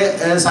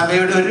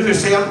സഭയുടെ ഒരു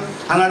വിഷയം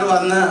അങ്ങോട്ട്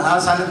വന്ന് ആ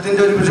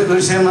സ്ഥലത്തിൻ്റെ ഒരു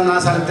വിഷയം വന്ന് ആ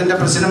സ്ഥലത്തിൻ്റെ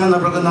പ്രശ്നം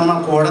വന്നപ്പോഴേക്കും നമ്മൾ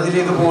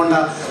കോടതിയിലേക്ക് പോകേണ്ട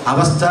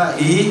അവസ്ഥ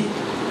ഈ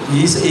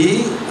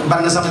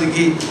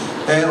ഭരണസമിതിക്ക്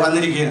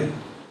വന്നിരിക്കുകയാണ്.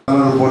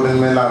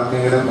 റിപ്പോർട്ടിന്മേൽ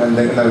ആർക്കെങ്കിലും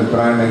എന്തെങ്കിലും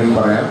അഭിപ്രായം ഉണ്ടെങ്കിൽ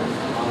പറയാം.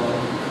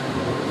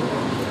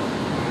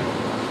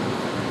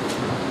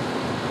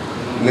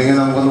 ഇല്ലെങ്കിൽ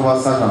നമുക്കൊന്ന്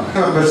പാസ്സാക്കാം.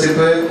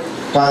 മെമ്പർഷിപ്പ്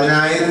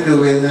 10,000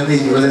 രൂപയിൽ നിന്ന്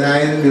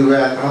 20,000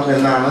 രൂപയാക്കണം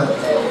എന്നാണ്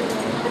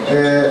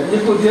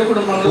പുതിയ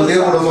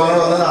കുടുംബങ്ങൾ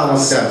വന്ന്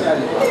താമസിച്ചാൽ.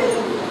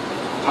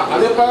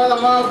 അതിപ്പോ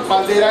നമ്മ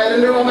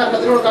 15,000 രൂപ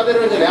മരണത്തിന് കൊടുക്കാൻ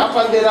തരുമില്ലേ? ആ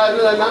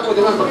 15,000 തന്നെ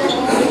പുതിയ മെമ്പർഷിപ്പ്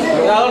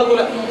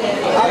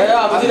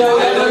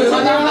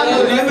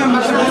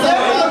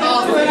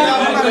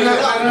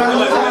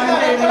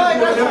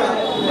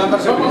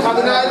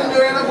 10,000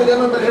 രൂപയാണ് പുതിയ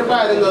മെമ്പർഷിപ്പ്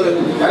ആയിരുന്നത്.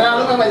 ഒരാൾ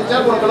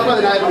മരിച്ചാൽ കൊടുക്കണം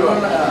 10,000 രൂപ.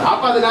 ആ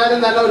 10,000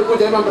 തന്നെ ഒരു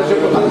പുതിയ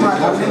മെമ്പർഷിപ്പ്.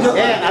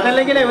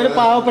 അതല്ലെങ്കിൽ ഒരു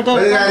പാവപ്പെട്ട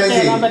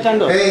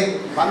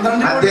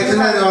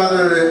അധ്യക്ഷന്റെ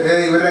അനുവാദത്തോട്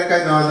ഇവരൊക്കെ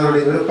അനുവാദത്തോട്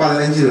ഒരു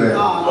 15 രൂപ.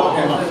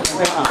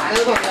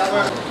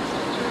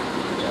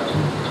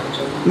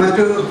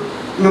 മറ്റു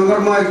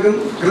മെമ്പർമാർക്കും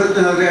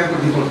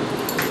രേഖപ്പെടുത്തിക്കൊള്ളു.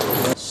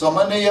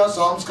 സമന്വയ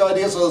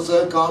സാംസ്കാരിക സദസ്സ്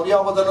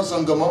കാവ്യാവതരണ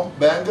സംഗമം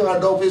ബാങ്ക്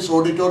ഹെഡ് ഓഫീസ്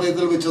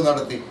ഓഡിറ്റോറിയത്തിൽ വെച്ച്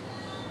നടത്തി.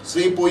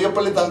 ശ്രീ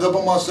പൂയപ്പള്ളി തങ്കപ്പ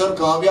മാസ്റ്റർ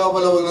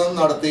കാവ്യാവലോകനം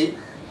നടത്തി.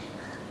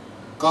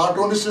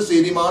 Cartoonist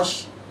സീരിമാഷ്,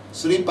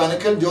 Shri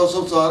Panakkal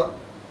Joseph sir,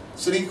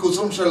 Shri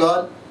Kusum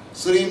ഷലാൽ,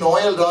 Shri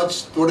Noel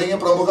Raj തുടങ്ങിയ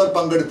പ്രമുഖർ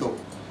പങ്കെടുത്തു.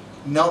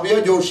 Navya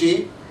Joshi,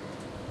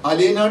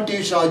 Aleena T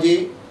Shaji,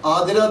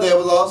 Athira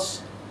Devdas,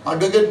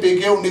 advocate P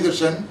K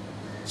Unnikrishnan,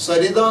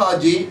 Saritha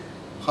Aji,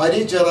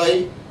 Hari Cherai,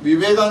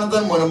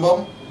 വിവേകാനന്ദൻ മുനമ്പം,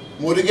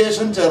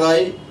 മുരുകേശൻ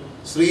ചെറായി,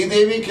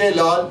 ശ്രീദേവി കെ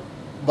ലാൽ,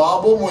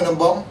 ബാബു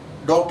മുനമ്പം,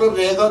 ഡോക്ടർ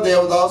രേഖ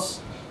Devdas,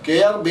 K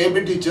R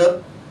baby teacher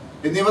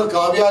എന്നിവർ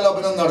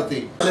കാവ്യാലാപനം നടത്തി.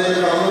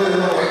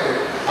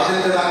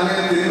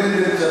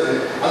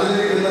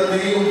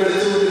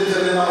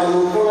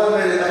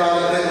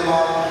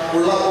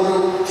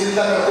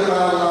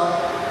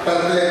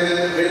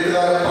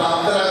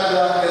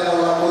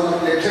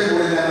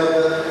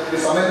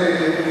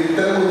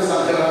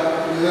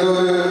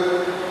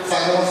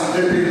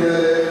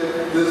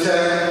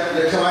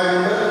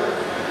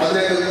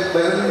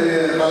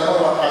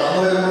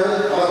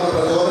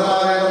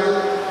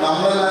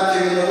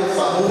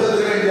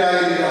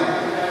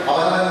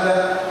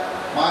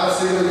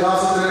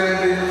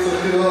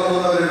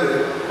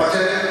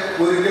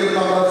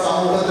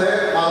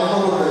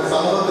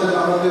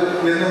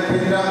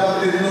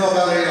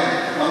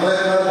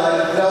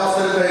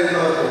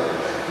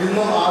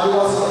 ഇന്നും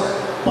ആദിവാസി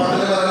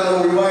പഠനങ്ങൾ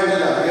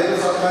ഒഴിവായിട്ടില്ല. ഏത്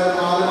സർക്കാർ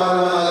മാറി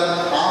വന്നാലും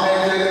ആ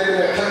മേഖലയിലേക്ക്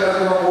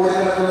ലക്ഷക്കണക്കിന്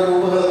കോടിക്കണക്കിന്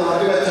രൂപകൾ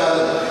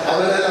മാറ്റിവെച്ചാലും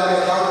അവരെല്ലാം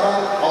യഥാർത്ഥ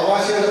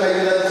അവകാശികളുടെ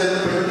കയ്യിൽ ചെന്ന്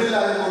പെടുന്നില്ല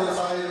എന്നുള്ള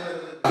സാഹചര്യം.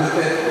 അടുത്ത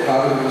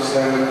കാവ്യ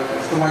പുസ്തകങ്ങൾ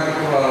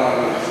വ്യക്തമാക്കിയിട്ടുള്ള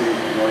ആളാണ് ശ്രീ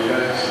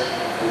നോയിരാജ്.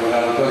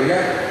 എല്ലാവർക്കും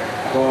അറിയാം.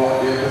 അപ്പോൾ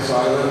അദ്ദേഹത്തെ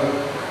സ്വാഗതം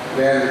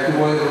അദ്ദേഹം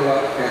വിട്ടുപോയിട്ടുള്ള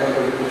കേരളം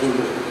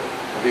പഠിപ്പിച്ചുകൊണ്ട്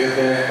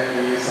അദ്ദേഹത്തെ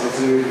ഈ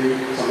സദസ്സിന് വേണ്ടി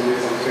സമയ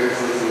സംസ്കാര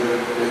സദസ്സിൽ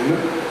എന്ന്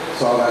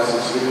സ്വാഗതം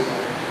ആശംസിക്കുന്നു.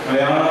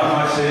 മലയാള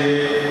ഭാഷയെ,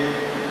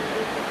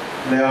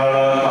 മലയാള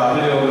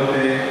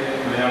കാവ്യലോകത്തെ,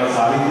 മലയാള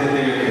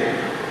സാഹിത്യത്തെയൊക്കെ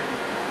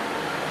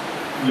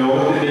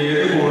ലോകത്തിൻ്റെ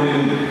ഏത്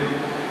കോണിലും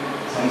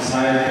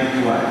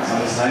സംസാരിക്കുവാൻ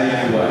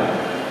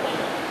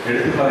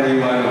എടുത്തു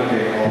പറയുവാനൊക്കെ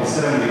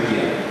അവസരം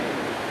കിട്ടിയ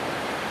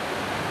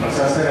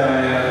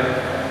പ്രശസ്തരായ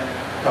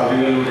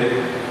കവികളുടെ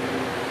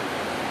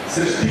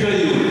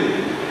സൃഷ്ടികളിലൂടെ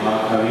ആ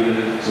കവികൾ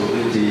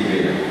ചോദ്യം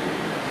ചെയ്യുകയാണ്.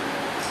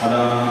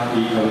 അതാണ്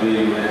ഈ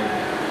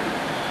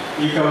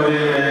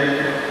കവിതയുടെ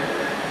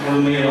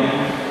മുഴുനീളം.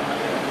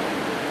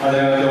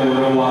 അതിനകത്ത്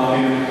ഓരോ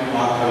വാക്കിലും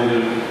ആ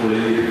കവികൾ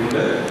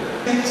ഉള്ളിലിരിക്കുന്നത്.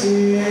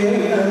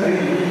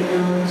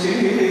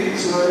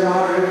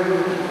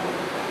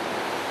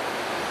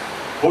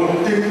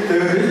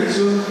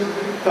 പൊട്ടിത്തെറിച്ചു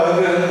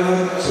തകർന്നു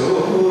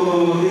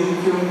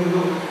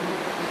ചോദിക്കുന്നു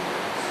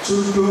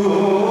ചുറ്റുമോ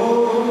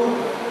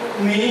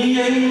നീ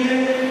എന്റെ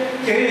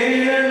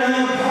കേരള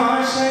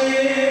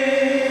ഭാഷയെ.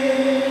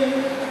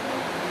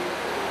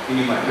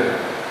 ഇനി മറ്റൊരു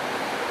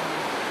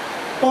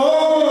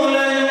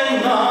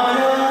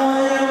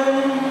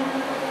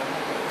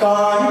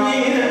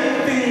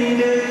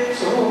കാഞ്ഞിരത്തിന്റെ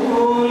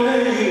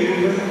ചോലയിൽ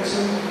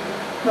വെച്ചു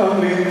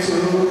നമിച്ചു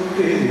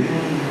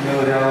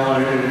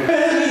തിരിഞ്ഞൊരാൾ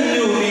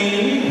നീ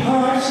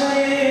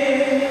ഭാഷയെ.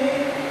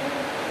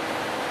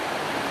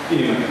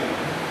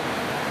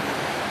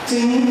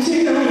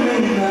 ചിഞ്ചിതം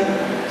എന്ന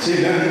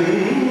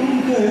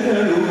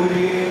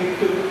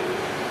ചിലങ്കരൂരിട്ടു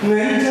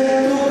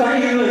നെഞ്ചത്തു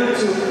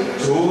കൈവച്ചു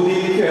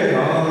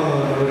ചോദിക്കയാളൊരാൾ.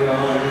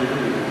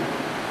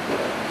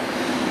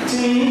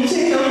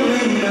 ചിഞ്ചിതം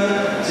എന്ന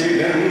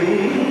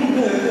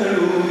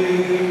ചിലങ്കരൂരിട്ടു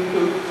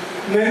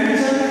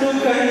നെഞ്ചത്തു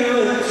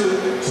കൈവച്ചു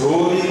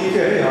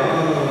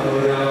ചോദിക്കയാളൊരാൾ.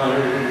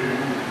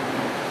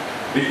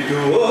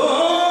 വിട്ടുവോ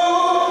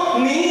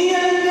നീ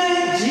എന്റെ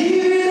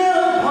ജീവിത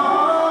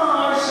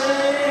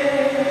ഭാഷയെ.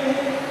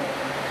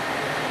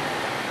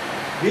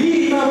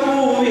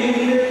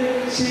 വീണപൂവിന്റെ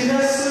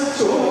ശിരസ്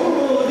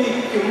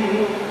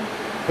ചോദിക്കുന്നു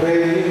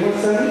പ്രേമ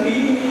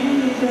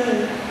സംഗീത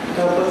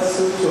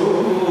തപസ്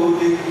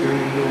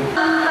ചോദിക്കുന്നു.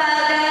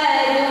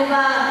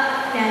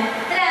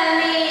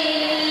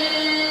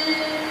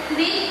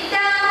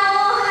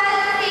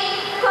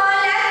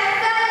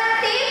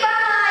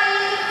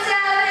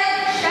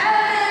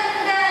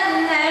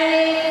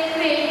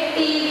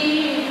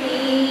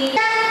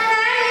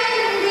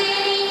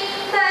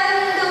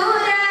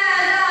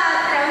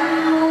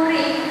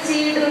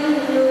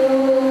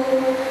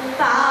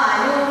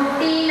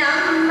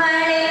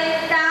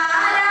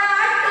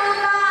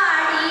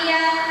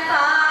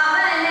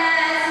 പാവന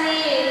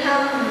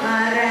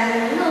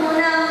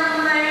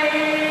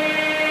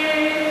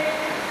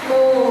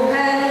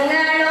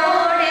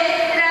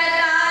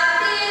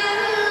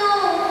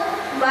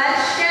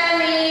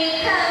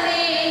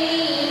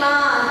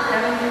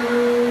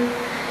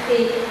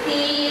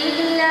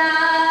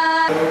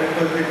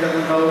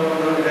ഉണ്ടാവും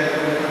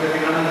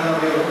നിങ്ങളെന്താ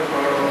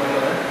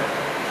പറയുന്നത്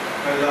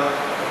എല്ലാ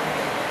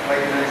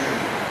വൈകുന്നേരം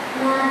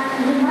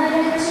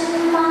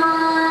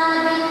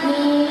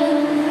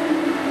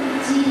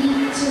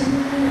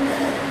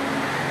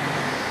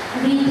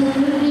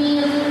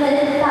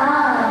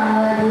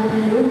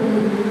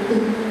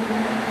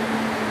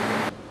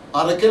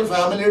അറക്കൽ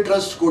ഫാമിലി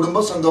ട്രസ്റ്റ് കുടുംബ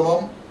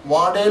സംഗമം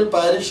വാടേൽ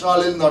പാരിഷ്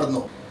ഹാളിൽ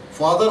നടന്നു.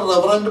 ഫാദർ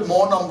റവറൻഡ്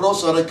മോൺ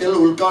അംബ്രോസ് അറക്കൽ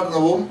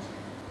ഉദ്ഘാടനവും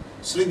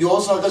ശ്രീ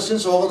ജോസ് അഗസ്റ്റിൻ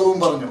സ്വാഗതവും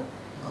പറഞ്ഞു.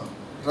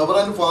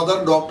 Reverend father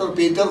doctor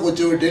Peter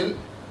കൊച്ചുവീട്ടിൽ,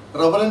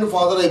 reverend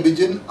father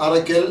Abijin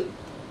Arakkal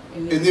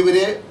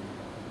എന്നിവരെ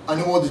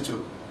അനുമോദിച്ചു.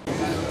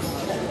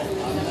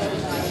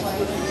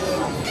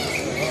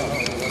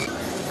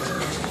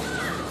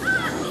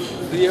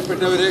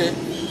 പ്രിയപ്പെട്ടവരെ,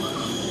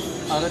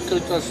 അറക്കൽ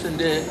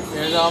ട്രസ്റ്റിൻ്റെ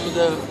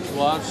 7ാമത്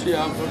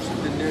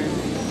വാർഷികാഘോഷത്തിൻ്റെ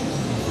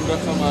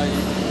തുടക്കമായി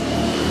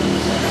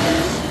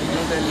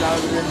നിങ്ങളുടെ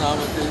എല്ലാവരുടെയും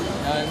നാമത്തിൽ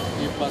ഞാൻ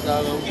ഈ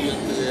പതാക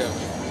ഉയർത്തുകയാണ്.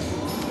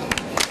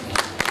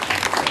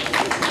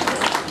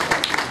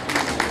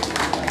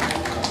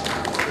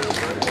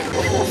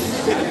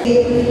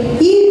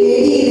 ഈ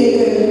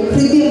വേദിയിലേക്ക്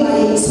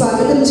ഹൃദ്യമായി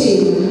സ്വാഗതം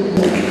ചെയ്യുന്നു.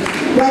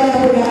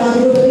 വരാപ്പുഴ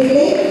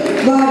അതിരൂപതയിലെ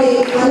വാടേ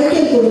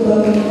അറക്കൽ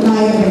കുടുംബം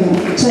നായകനും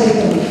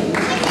ചരിത്രം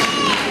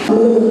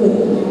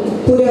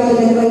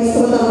പുരാതന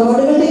ക്രൈസ്തവ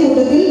അവാർഡുകളുടെ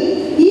കൂട്ടത്തിൽ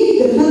ഈ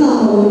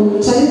ഗൃഹനാമവും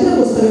ചരിത്ര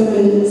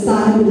പുസ്തകങ്ങളിൽ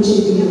സ്ഥാനം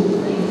പിടിച്ചിരിക്കുന്നു.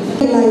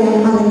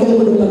 അറക്കൽ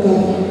കുടുംബക്കാർ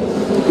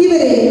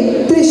ഇവരെ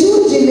തൃശൂർ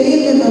ജില്ലയിൽ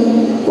നിന്നും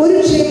ഒരു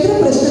ക്ഷേത്ര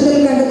പ്രശ്നത്തിൽ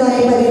കണ്ടതായ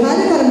പരിഹാര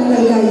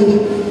കർമ്മങ്ങൾക്കായി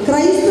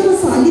ക്രൈസ്തവ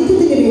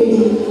സാന്നിധ്യത്തിന്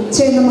വേണ്ടി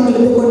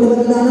ചേന്നമംഗലത്ത്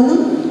കൊണ്ടുവന്നതാണെന്നും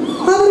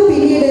അവർ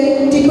പിന്നീട്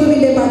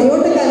ടിപ്പുവിന്റെ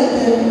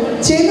പടയോട്ടക്കാലത്ത്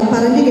ചേന്ന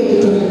പറഞ്ഞു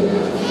കേട്ടിട്ടുണ്ട്.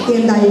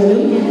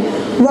 എന്തായാലും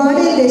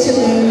വാടേൽ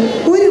ദേശത്ത്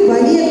ഒരു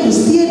വലിയ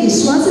ക്രിസ്തീയ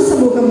വിശ്വാസ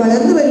സമൂഹം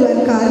വളർന്നു വരുവാൻ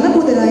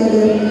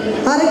കാരണഭൂതരായത്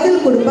അറക്കൽ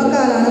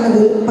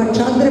കുടുംബക്കാരാണെന്നത്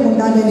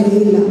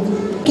പക്ഷാന്തരമുണ്ടാകാനിടയില്ല.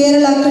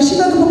 കേരള കൃഷി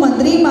വകുപ്പ്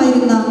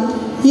മന്ത്രിയുമായിരുന്ന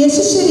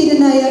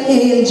യശസ്വരീരനായ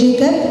A.L.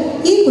 ജേക്കബ്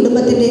ഈ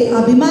കുടുംബത്തിന്റെ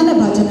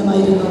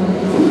അഭിമാനഭാജനമായിരുന്നു.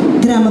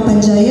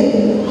 ഗ്രാമപഞ്ചായത്ത്,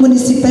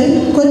 മുനിസിപ്പൽ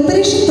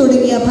കോർപ്പറേഷൻ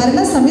തുടങ്ങിയ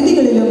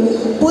ഭരണസമിതികളിലും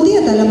പുതിയ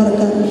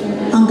തലമുറക്കാർ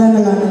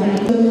അംഗങ്ങളാണ്.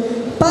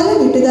 പല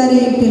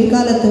വീട്ടുകാരെയും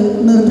പിൽക്കാലത്ത്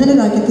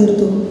നിർധനരാക്കി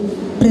തീർത്തു.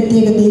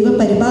 പ്രത്യേക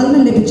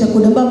ദൈവപരിപാലനം ലഭിച്ച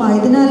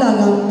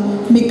കുടുംബമായതിനാലാകാം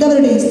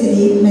മിക്കവരുടെയും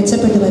സ്ഥിതി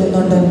മെച്ചപ്പെട്ടു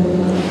വരുന്നുണ്ട്.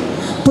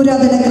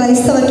 പുരാതന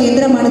ക്രൈസ്തവ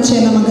കേന്ദ്രമാണ്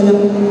ചേന്നമംഗലം.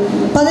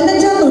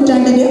 15ാം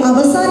നൂറ്റാണ്ടിന്റെ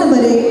അവസാനം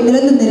വരെ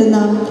നിലനിന്നിരുന്ന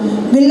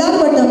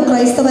വില്ലാർവട്ടം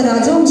ക്രൈസ്തവ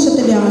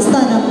രാജവംശത്തിന്റെ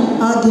ആസ്ഥാനം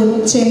ആദ്യം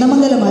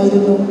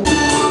ചേന്നമംഗലമായിരുന്നു.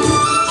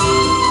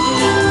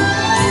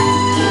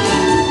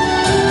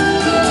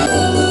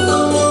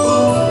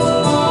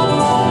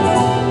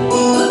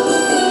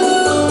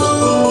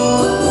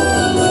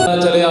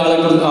 ചില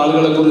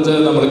ആളുകളെ കുറിച്ച്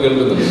നമ്മൾ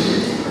കേൾക്കുന്നുണ്ട്.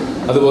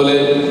 അതുപോലെ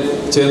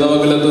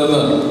ചേന്നമംഗലത്ത്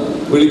നിന്ന്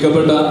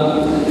വിളിക്കപ്പെട്ട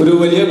ഒരു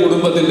വലിയ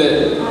കുടുംബത്തിൻ്റെ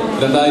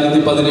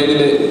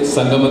 2017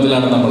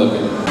 സംഗമത്തിലാണ്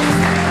നമ്മളൊക്കെ.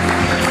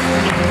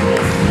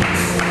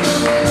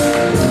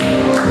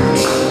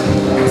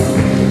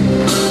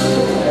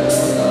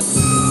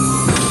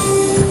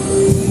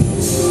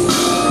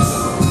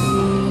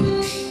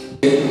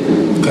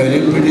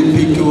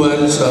 കരുപിടിപ്പിക്കുവാൻ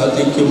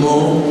സാധിക്കുമോ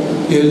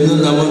എന്ന്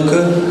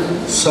നമുക്ക്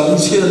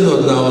സംശയം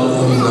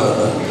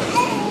തോന്നാവുന്നതാണ്.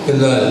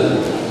 എന്നാൽ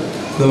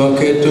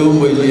നമുക്ക് ഏറ്റവും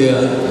വലിയ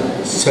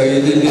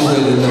ചൈതന്യം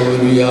നൽകുന്ന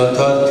ഒരു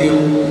യാഥാർത്ഥ്യം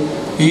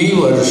ഈ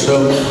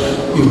വർഷം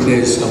ഇവിടെ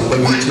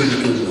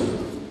സംഭവിച്ചിരിക്കുന്നു.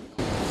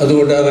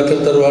 അതുകൊണ്ട് അറക്കൽ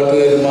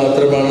തറവാട്ടുകാർ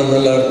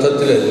മാത്രമാണെന്നുള്ള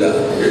അർത്ഥത്തിലല്ല,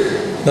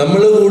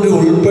 നമ്മൾ കൂടി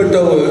ഉൾപ്പെട്ട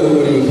ഒരു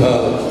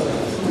വിഭാഗം.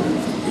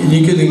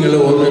 എനിക്ക് നിങ്ങളെ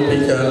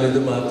ഓർമ്മിപ്പിക്കാൻ ഇത്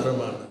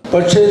മാത്രമാണ്.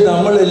 പക്ഷേ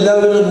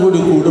നമ്മളെല്ലാവരും കൂടി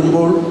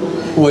കൂടുമ്പോൾ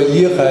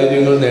വലിയ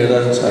കാര്യങ്ങൾ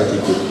നേടാൻ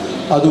സാധിക്കും.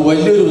 അത്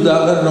വലിയൊരു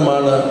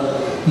ഉദാഹരണമാണ്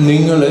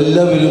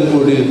നിങ്ങളെല്ലാവരും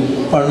കൂടി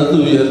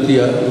പണിതുയർത്തിയ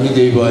ഈ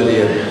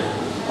ദൈവാലയം.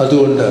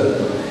 അതുകൊണ്ട്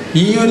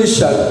ഈ ഒരു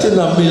ശക്തി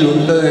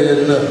നമ്മിലുണ്ട്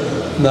എന്ന്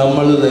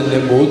നമ്മൾ തന്നെ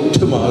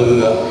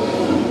ബോധ്യമാകുക.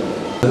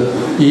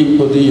 ഈ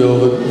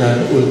പൊതുയോഗം ഞാൻ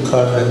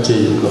ഉദ്ഘാടനം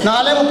ചെയ്യുന്നു.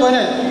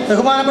 4:30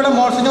 ബഹുമാനപ്പെട്ട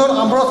മോൺസിഞ്ഞോർ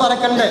അംബ്രോസ്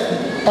അറക്കലിന്റെ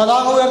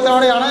പതാക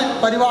ഉയർത്തലോടെയാണ്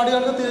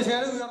പരിപാടികൾക്ക്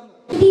തീർച്ചയായും ഉയർന്നത്.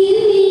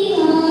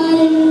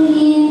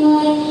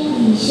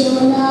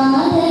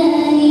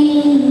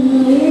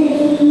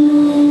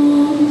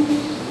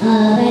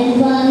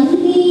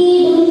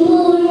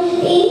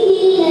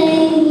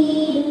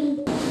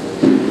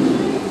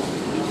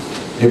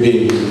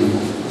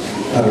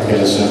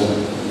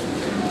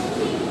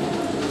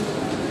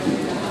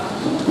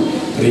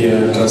 പ്രിയ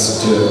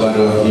ട്രസ്റ്റ്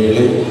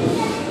ഭാരവാഹികളെ,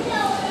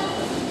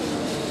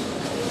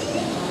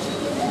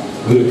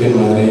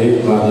 ഗുരുക്കന്മാരെ,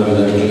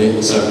 മാതാപിതാക്കളെ,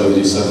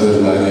 സഹോദരി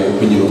സഹോദരന്മാരെ,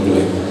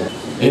 കുഞ്ഞുമക്കളെ,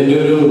 എൻ്റെ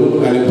ഒരു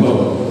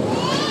അനുഭവം,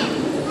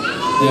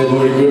 ഞാൻ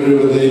കോഴിക്കോട്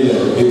രൂപതയിൽ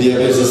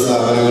വിദ്യാഭ്യാസ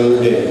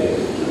സ്ഥാപനങ്ങളുടെ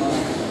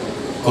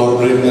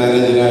കോർപ്പറേറ്റ്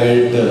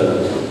മാനേജറായിട്ട്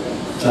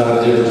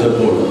ചാർജ്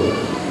എടുത്തപ്പോൾ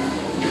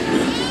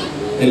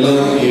എല്ലാം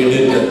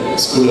എയ്ഡഡ്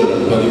സ്കൂളുകൾ,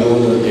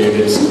 13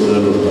 എയ്ഡഡ്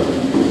സ്കൂളുകളുണ്ട്.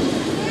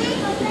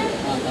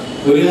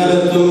 ഒരു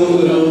കാലത്തും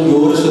ഒരു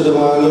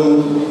 100%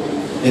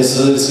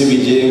 SSLC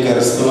വിജയം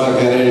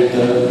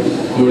കരസ്ഥമാക്കാനായിട്ട്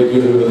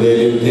കോഴിക്കോട്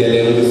രൂപതയിൽ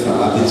വിദ്യാലയങ്ങൾക്ക്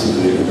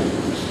സാധിച്ചിട്ടുണ്ട്.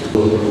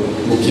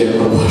 മുഖ്യ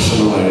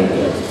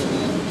പ്രഭാഷണമായിട്ട്.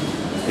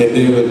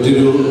 എൻ്റെ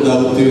മറ്റൊരു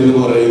ദൗത്യം എന്ന്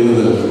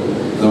പറയുന്നത്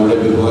നമ്മുടെ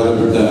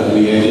ബഹുമാനപ്പെട്ട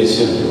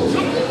വികാരിയച്ഛൻ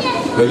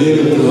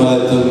വലിയൊരു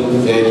ഉത്തരവാദിത്വം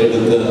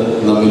ഏറ്റെടുത്ത്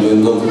നമ്മിൽ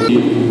നിന്നും ഈ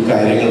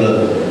കാര്യങ്ങൾ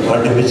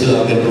പഠിപ്പിച്ചു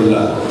തന്നിട്ടുള്ള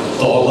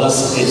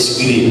തോമസ് എച്ച്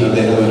ഗ്രീൻ,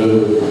 അദ്ദേഹം ഒരു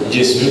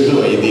ജെസ്യൂട്ട്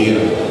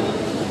വൈദികനാണ്.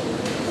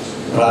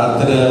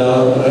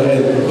 പ്രാർത്ഥനയെ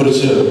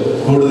കുറിച്ച്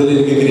കൂടുതൽ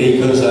എനിക്ക്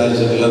ഗ്രഹിക്കാൻ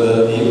സാധിച്ചിട്ടുള്ളത്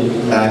ഈ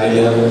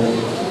പാനല്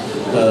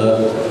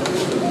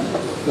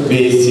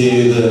ബേസ്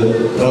ചെയ്ത്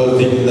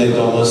പ്രവർത്തിക്കുന്ന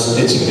തോമസ്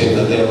എച്ച് ഗ്രീൻ,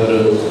 അദ്ദേഹം ഒരു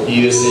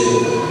USA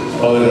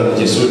പൗരനാണ്,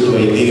 ജെസ്യൂട്ട്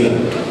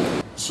വൈദികനാണ്.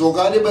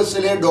 സ്വകാര്യ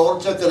ബസ്സിലെ ഡോർ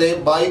ചക്കരെ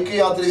ബൈക്ക്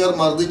യാത്രികർ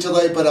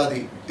മർദ്ദിച്ചതായി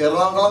പരാതി.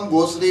 എറണാകുളം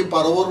ഗോസ്രേ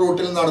പറവൂർ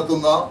റൂട്ടിൽ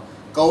നടത്തുന്ന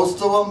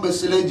കൗസ്തുഭം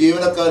ബസ്സിലെ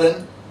ജീവനക്കാരൻ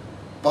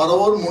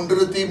പറവൂർ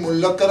മുണ്ടുരുത്തി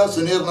മുല്ലക്കര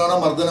സുനീറിനാണ്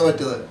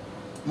മർദ്ദനമേറ്റത്.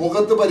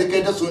 മുഖത്ത്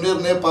പരിക്കേറ്റ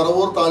സുനീറിനെ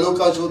പറവൂർ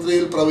താലൂക്ക്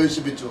ആശുപത്രിയിൽ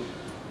പ്രവേശിപ്പിച്ചു.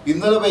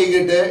 ഇന്നലെ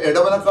വൈകിട്ട്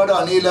എടവനക്കാട്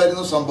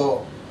അണിയിലായിരുന്നു സംഭവം.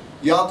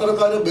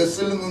 യാത്രക്കാരെ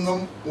ബസ്സിൽ നിന്നും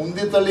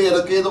ഉന്തിത്തള്ളി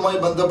ഇറക്കിയതുമായി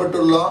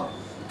ബന്ധപ്പെട്ടുള്ള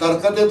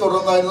തർക്കത്തെ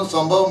തുടർന്നായിരുന്നു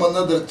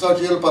സംഭവമെന്ന്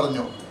ദൃക്സാക്ഷികൾ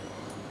പറഞ്ഞു.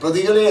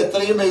 പ്രതികളെ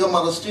എത്രയും വേഗം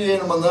അറസ്റ്റ്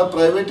ചെയ്യണമെന്ന്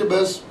private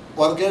bus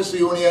workers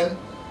union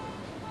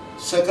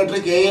secretary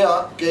K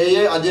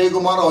A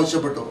Ajaykumar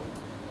ആവശ്യപ്പെട്ടു.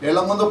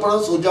 എളങ്കുന്നപ്പുഴ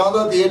സുജാത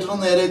തിയേറ്ററിന്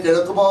നേരെ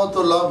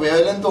കിഴക്കുഭാഗത്തുള്ള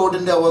വേലൻ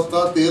തോടിന്റെ അവസ്ഥ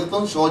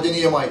തീർത്തും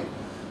ശോചനീയമായി.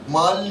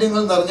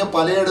 മാലിന്യങ്ങൾ നിറഞ്ഞ്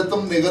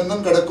പലയിടത്തും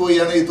നികന്നും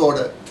കിടക്കുകയാണ് ഈ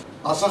തോട്.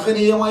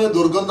 അസഹനീയമായ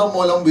ദുർഗന്ധം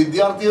മൂലം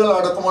വിദ്യാർത്ഥികൾ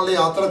അടക്കമുള്ള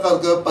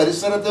യാത്രക്കാർക്ക്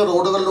പരിസരത്തെ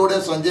റോഡുകളിലൂടെ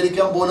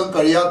സഞ്ചരിക്കാൻ പോലും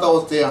കഴിയാത്ത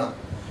അവസ്ഥയാണ്.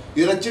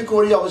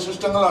 ഇറച്ചിക്കോഴി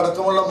അവശിഷ്ടങ്ങൾ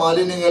അടക്കമുള്ള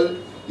മാലിന്യങ്ങൾ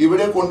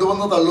ഇവിടെ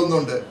കൊണ്ടുവന്ന്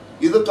തള്ളുന്നുണ്ട്.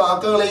 ഇത്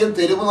കാക്കകളെയും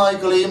തെരുവ്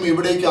നായ്ക്കളെയും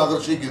ഇവിടേക്ക്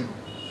ആകർഷിക്കുന്നു.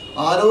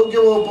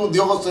 ആരോഗ്യവകുപ്പ്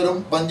ഉദ്യോഗസ്ഥരും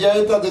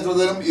പഞ്ചായത്ത്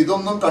അധികൃതരും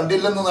ഇതൊന്നും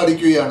കണ്ടില്ലെന്ന്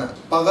നടിക്കുകയാണ്.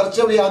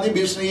 പകർച്ചവ്യാധി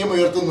ഭീഷണിയും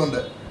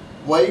ഉയർത്തുന്നുണ്ട്.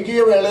 വൈകിയ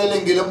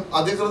വേളയിലെങ്കിലും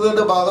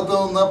അധികൃതരുടെ ഭാഗത്തു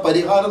നിന്ന്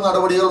പരിഹാര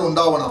നടപടികൾ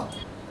ഉണ്ടാവണം.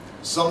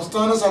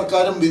 സംസ്ഥാന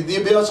സർക്കാരും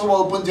വിദ്യാഭ്യാസ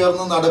വകുപ്പും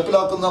ചേർന്ന്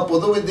നടപ്പിലാക്കുന്ന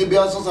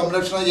പൊതുവിദ്യാഭ്യാസ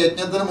സംരക്ഷണ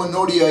യജ്ഞത്തിന്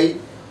മുന്നോടിയായി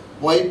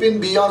വൈപ്പിൻ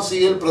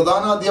BRCയിൽ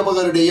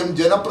പ്രധാനാധ്യാപകരുടെയും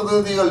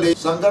ജനപ്രതിനിധികളുടെയും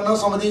സംഘടനാ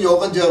സമിതി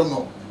യോഗം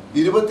ചേർന്നു.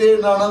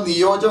 27-നാണ്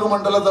നിയോജക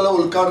മണ്ഡലതല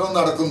ഉദ്ഘാടനം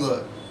നടക്കുന്നത്.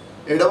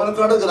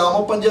 എടവനക്കാട്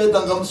ഗ്രാമപഞ്ചായത്ത്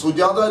അംഗം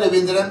സുജാത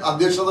രവീന്ദ്രൻ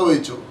അധ്യക്ഷത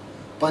വഹിച്ചു.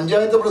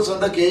 പഞ്ചായത്ത്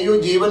പ്രസിഡന്റ് KU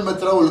ജീവൻ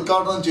മിത്ര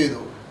ഉദ്ഘാടനം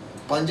ചെയ്തു.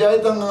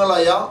 പഞ്ചായത്ത്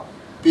അംഗങ്ങളായ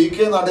PK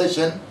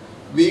Natesan,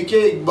 VK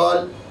Iqbal,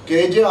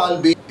 KJ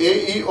Albi,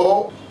 AEO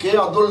K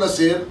Abdul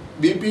Naseer,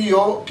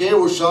 BPO K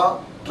Usha,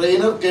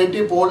 trainer KT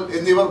Paul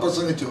എന്നിവർ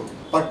പ്രസംഗിച്ചു.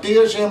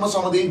 പട്ടികക്ഷേമ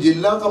സമിതി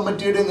ജില്ലാ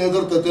കമ്മിറ്റിയുടെ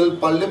നേതൃത്വത്തിൽ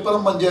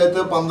പള്ളിപ്പുറം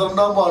പഞ്ചായത്ത്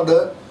 12-ാം വാർഡ്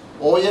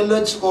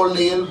OLH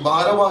കോളനിയിൽ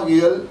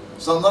ഭാരവാഹികൾ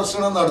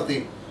സന്ദർശനം നടത്തി.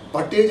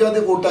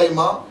 പട്ടികജാതി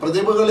കൂട്ടായ്മ,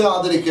 പ്രതിഭകളെ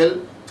ആദരിക്കൽ,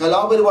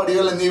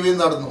 കലാപരിപാടികൾ എന്നിവയും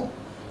നടന്നു.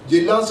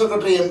 ജില്ലാ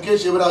secretary MK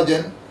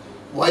Sivarajan,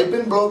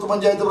 Vypin block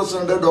panchayat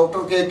president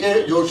doctor KK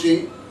Joshi,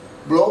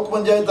 block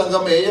panchayat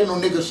അംഗം AN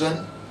ഉണ്ണികൃഷ്ണൻ,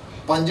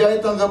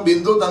 പഞ്ചായത്ത് അംഗം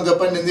ബിന്ദു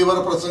തങ്കപ്പൻ എന്നിവർ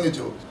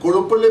പ്രസംഗിച്ചു.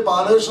 കുഴുപ്പള്ളി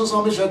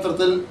ബാലകൃഷ്ണസ്വാമി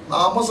ക്ഷേത്രത്തിൽ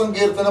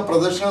നാമസങ്കീർത്തന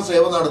പ്രദക്ഷിണ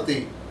സേവ നടത്തി.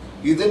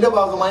 ഇതിന്റെ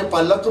ഭാഗമായി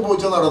പല്ലക്ക്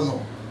പൂജ നടന്നു.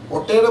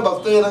 ഒട്ടേറെ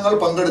ഭക്തജനങ്ങൾ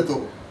പങ്കെടുത്തു.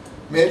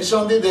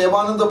 മേൽശാന്തി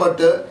Devananda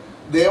Bhat,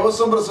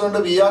 Devaswom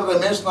president VR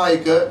Ramesh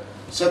Naik,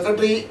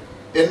 secretary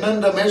NN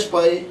Ramesh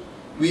pi,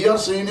 VR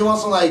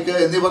Srinivasa Naik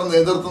എന്നിവർ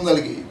നേതൃത്വം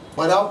നൽകി.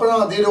 വരാപ്പുഴ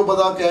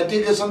അതിരൂപത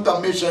കാറ്റഗിസം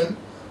കമ്മീഷൻ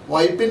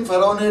വൈപ്പിൻ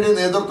ഫെറോനയുടെ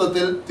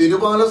നേതൃത്വത്തിൽ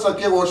തിരുവാല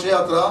സഖ്യ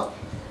ഘോഷയാത്ര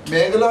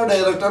മേഖലാ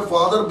ഡയറക്ടർ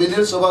ഫാദർ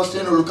ബിനിൽ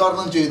സെബാസ്റ്റ്യൻ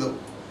ഉദ്ഘാടനം ചെയ്തു.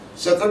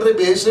 സെക്രട്ടറി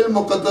ബേസിൽ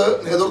മുക്കത്ത്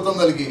നേതൃത്വം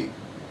നൽകി.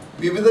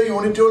 വിവിധ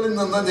യൂണിറ്റുകളിൽ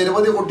നിന്ന്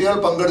നിരവധി കുട്ടികൾ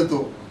പങ്കെടുത്തു.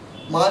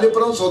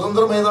 മാലിപ്പുറം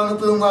സ്വതന്ത്ര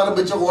മൈതാനത്ത് നിന്ന്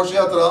ആരംഭിച്ച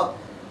ഘോഷയാത്ര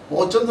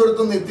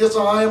ഓച്ചന്തുരുത്ത്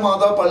നിത്യസഹായ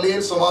മാതാ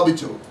പള്ളിയിൽ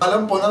സമാപിച്ചു.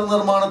 സ്ഥലം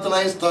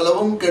പുനർനിർമ്മാണത്തിനായി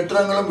സ്ഥലവും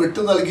കെട്ടിടങ്ങളും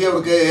വിട്ടു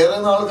നൽകിയവർക്ക് ഏറെ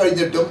നാൾ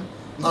കഴിഞ്ഞിട്ടും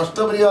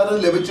നഷ്ടപരിഹാരം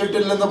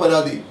ലഭിച്ചിട്ടില്ലെന്ന്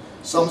പരാതി.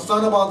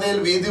 സംസ്ഥാന പാതയിൽ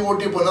വീതി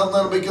കൂട്ടി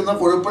പുനർനിർമ്മിക്കുന്ന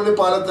കുഴുപ്പള്ളി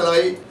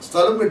പാലത്തിനായി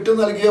സ്ഥലം വിട്ടു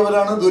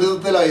നൽകിയവരാണ്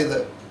ദുരിതത്തിലായത്.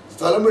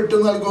 സ്ഥലം വിട്ടു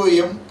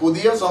നൽകുകയും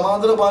പുതിയ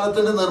സമാന്തര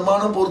പാലത്തിന്റെ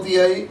നിർമ്മാണം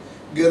പൂർത്തിയായി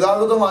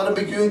ഗതാഗതം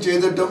ആരംഭിക്കുകയും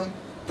ചെയ്തിട്ടും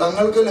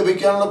തങ്ങൾക്ക്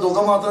ലഭിക്കാനുള്ള തുക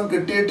മാത്രം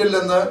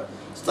കിട്ടിയിട്ടില്ലെന്ന്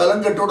സ്ഥലം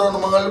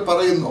കെട്ടിടോടമകൾ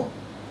പറയുന്നു.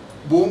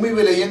 ഭൂമി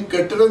വിലയും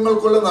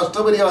കെട്ടിടങ്ങൾക്കുള്ള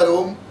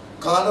നഷ്ടപരിഹാരവും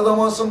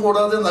കാലതാമസം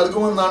കൂടാതെ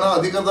നൽകുമെന്നാണ്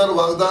അധികൃതർ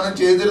വാഗ്ദാനം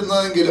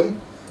ചെയ്തിരുന്നതെങ്കിലും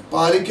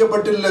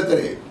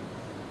പാലിക്കപ്പെട്ടില്ലത്രേ.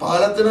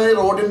 പാലത്തിനായി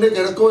റോഡിന്റെ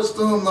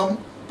കിഴക്കുവശത്തു നിന്നും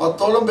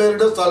 10ഓളം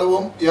പേരുടെ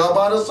സ്ഥലവും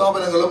വ്യാപാര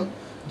സ്ഥാപനങ്ങളും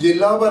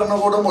ജില്ലാ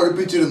ഭരണകൂടം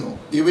ഒഴിപ്പിച്ചിരുന്നു.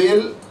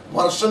 ഇവയിൽ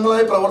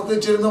വർഷങ്ങളായി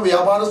പ്രവർത്തിച്ചിരുന്ന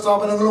വ്യാപാര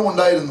സ്ഥാപനങ്ങളും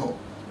ഉണ്ടായിരുന്നു.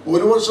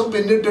 1 വർഷം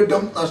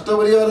പിന്നിട്ടിട്ടും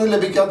നഷ്ടപരിഹാരം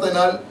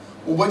ലഭിക്കാത്തതിനാൽ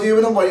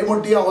ഉപജീവനം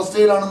വഴിമുട്ടിയ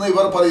അവസ്ഥയിലാണെന്ന്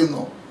ഇവർ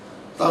പറയുന്നു.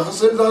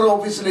 തഹസിൽദാർ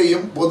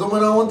ഓഫീസിലെയും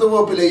പൊതുമരാമത്ത്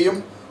വകുപ്പിലെയും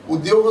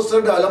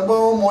ഉദ്യോഗസ്ഥരുടെ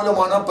അലംഭാവം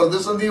മൂലമാണ്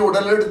പ്രതിസന്ധി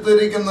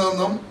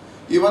ഉടലെടുത്തിരിക്കുന്നതെന്നും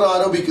ഇവർ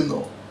ആരോപിക്കുന്നു.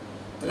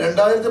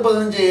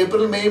 2015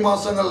 ഏപ്രിൽ മെയ്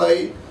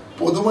മാസങ്ങളിലായി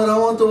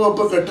പൊതുമരാമത്ത്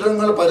വകുപ്പ്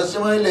കെട്ടിടങ്ങൾ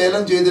പരസ്യമായി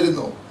ലേലം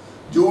ചെയ്തിരുന്നു.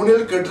 ജൂണിൽ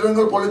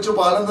കെട്ടിടങ്ങൾ പൊളിച്ചു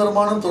പാലം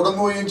നിർമ്മാണം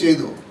തുടങ്ങുകയും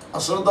ചെയ്തു.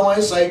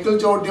 അശ്രദ്ധമായി സൈക്കിൾ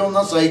ചവിട്ടി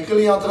വന്ന സൈക്കിൾ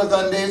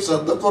യാത്രക്കാരന്റെ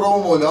ശ്രദ്ധക്കുറവ്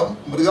മൂലം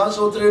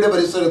മൃഗാശുപത്രിയുടെ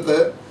പരിസരത്ത്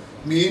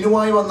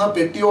മീനുമായി വന്ന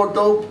പെട്ടി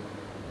ഓട്ടോ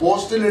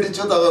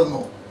പോസ്റ്റിലിടിച്ച്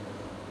തകർന്നു.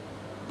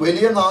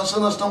 വലിയ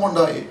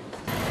നാശനഷ്ടമുണ്ടായി.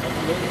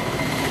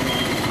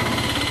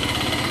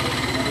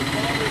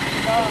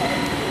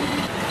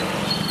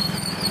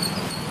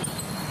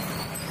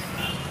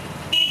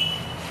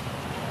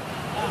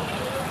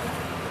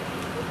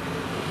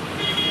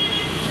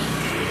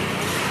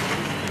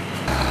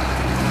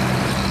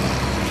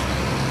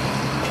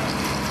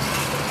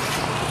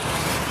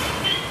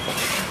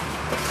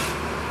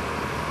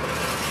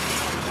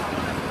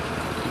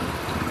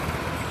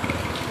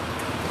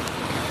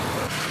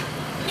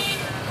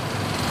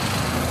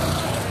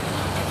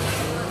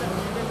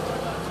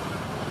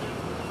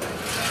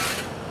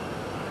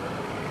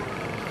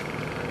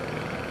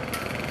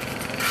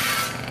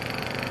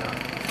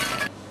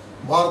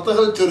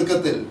 വാർത്തകൾ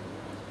ചുരുക്കത്തിൽ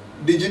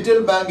ഡിജിറ്റൽ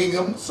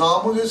ബാങ്കിങ്ങും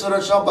സാമൂഹ്യ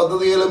സുരക്ഷാ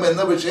പദ്ധതികളും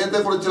എന്ന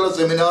വിഷയത്തെക്കുറിച്ചുള്ള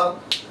സെമിനാർ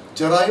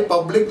ചെറായി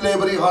പബ്ലിക്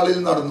ലൈബ്രറി ഹാളിൽ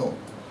നടന്നു.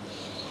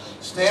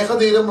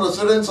 സ്നേഹതീരം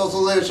റെസിഡൻസ്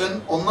അസോസിയേഷൻ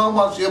 1ാം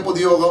വാർഷിക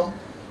പൊതുയോഗം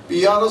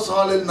PRS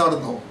ഹാളിൽ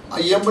നടന്നു.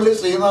 അയ്യമ്പള്ളി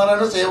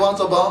ശ്രീനാരായണ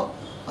സേവാസഭ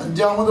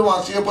 5ാമത്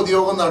വാർഷിക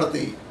പൊതുയോഗം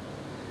നടത്തി.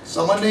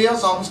 സമന്വയ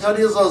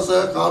സാംസ്കാരിക സദസ്സ്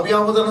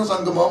കാവ്യാവതരണ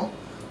സംഗമം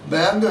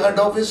ബാങ്ക്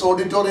ഹെഡ് ഓഫീസ്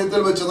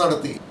ഓഡിറ്റോറിയത്തിൽ വെച്ച്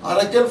നടത്തി.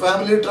 അറയ്ക്കൽ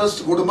ഫാമിലി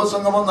ട്രസ്റ്റ്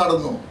കുടുംബസംഗമം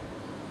നടന്നു.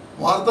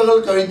 വാർത്തകൾ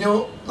കഴിഞ്ഞു.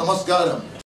 നമസ്കാരം.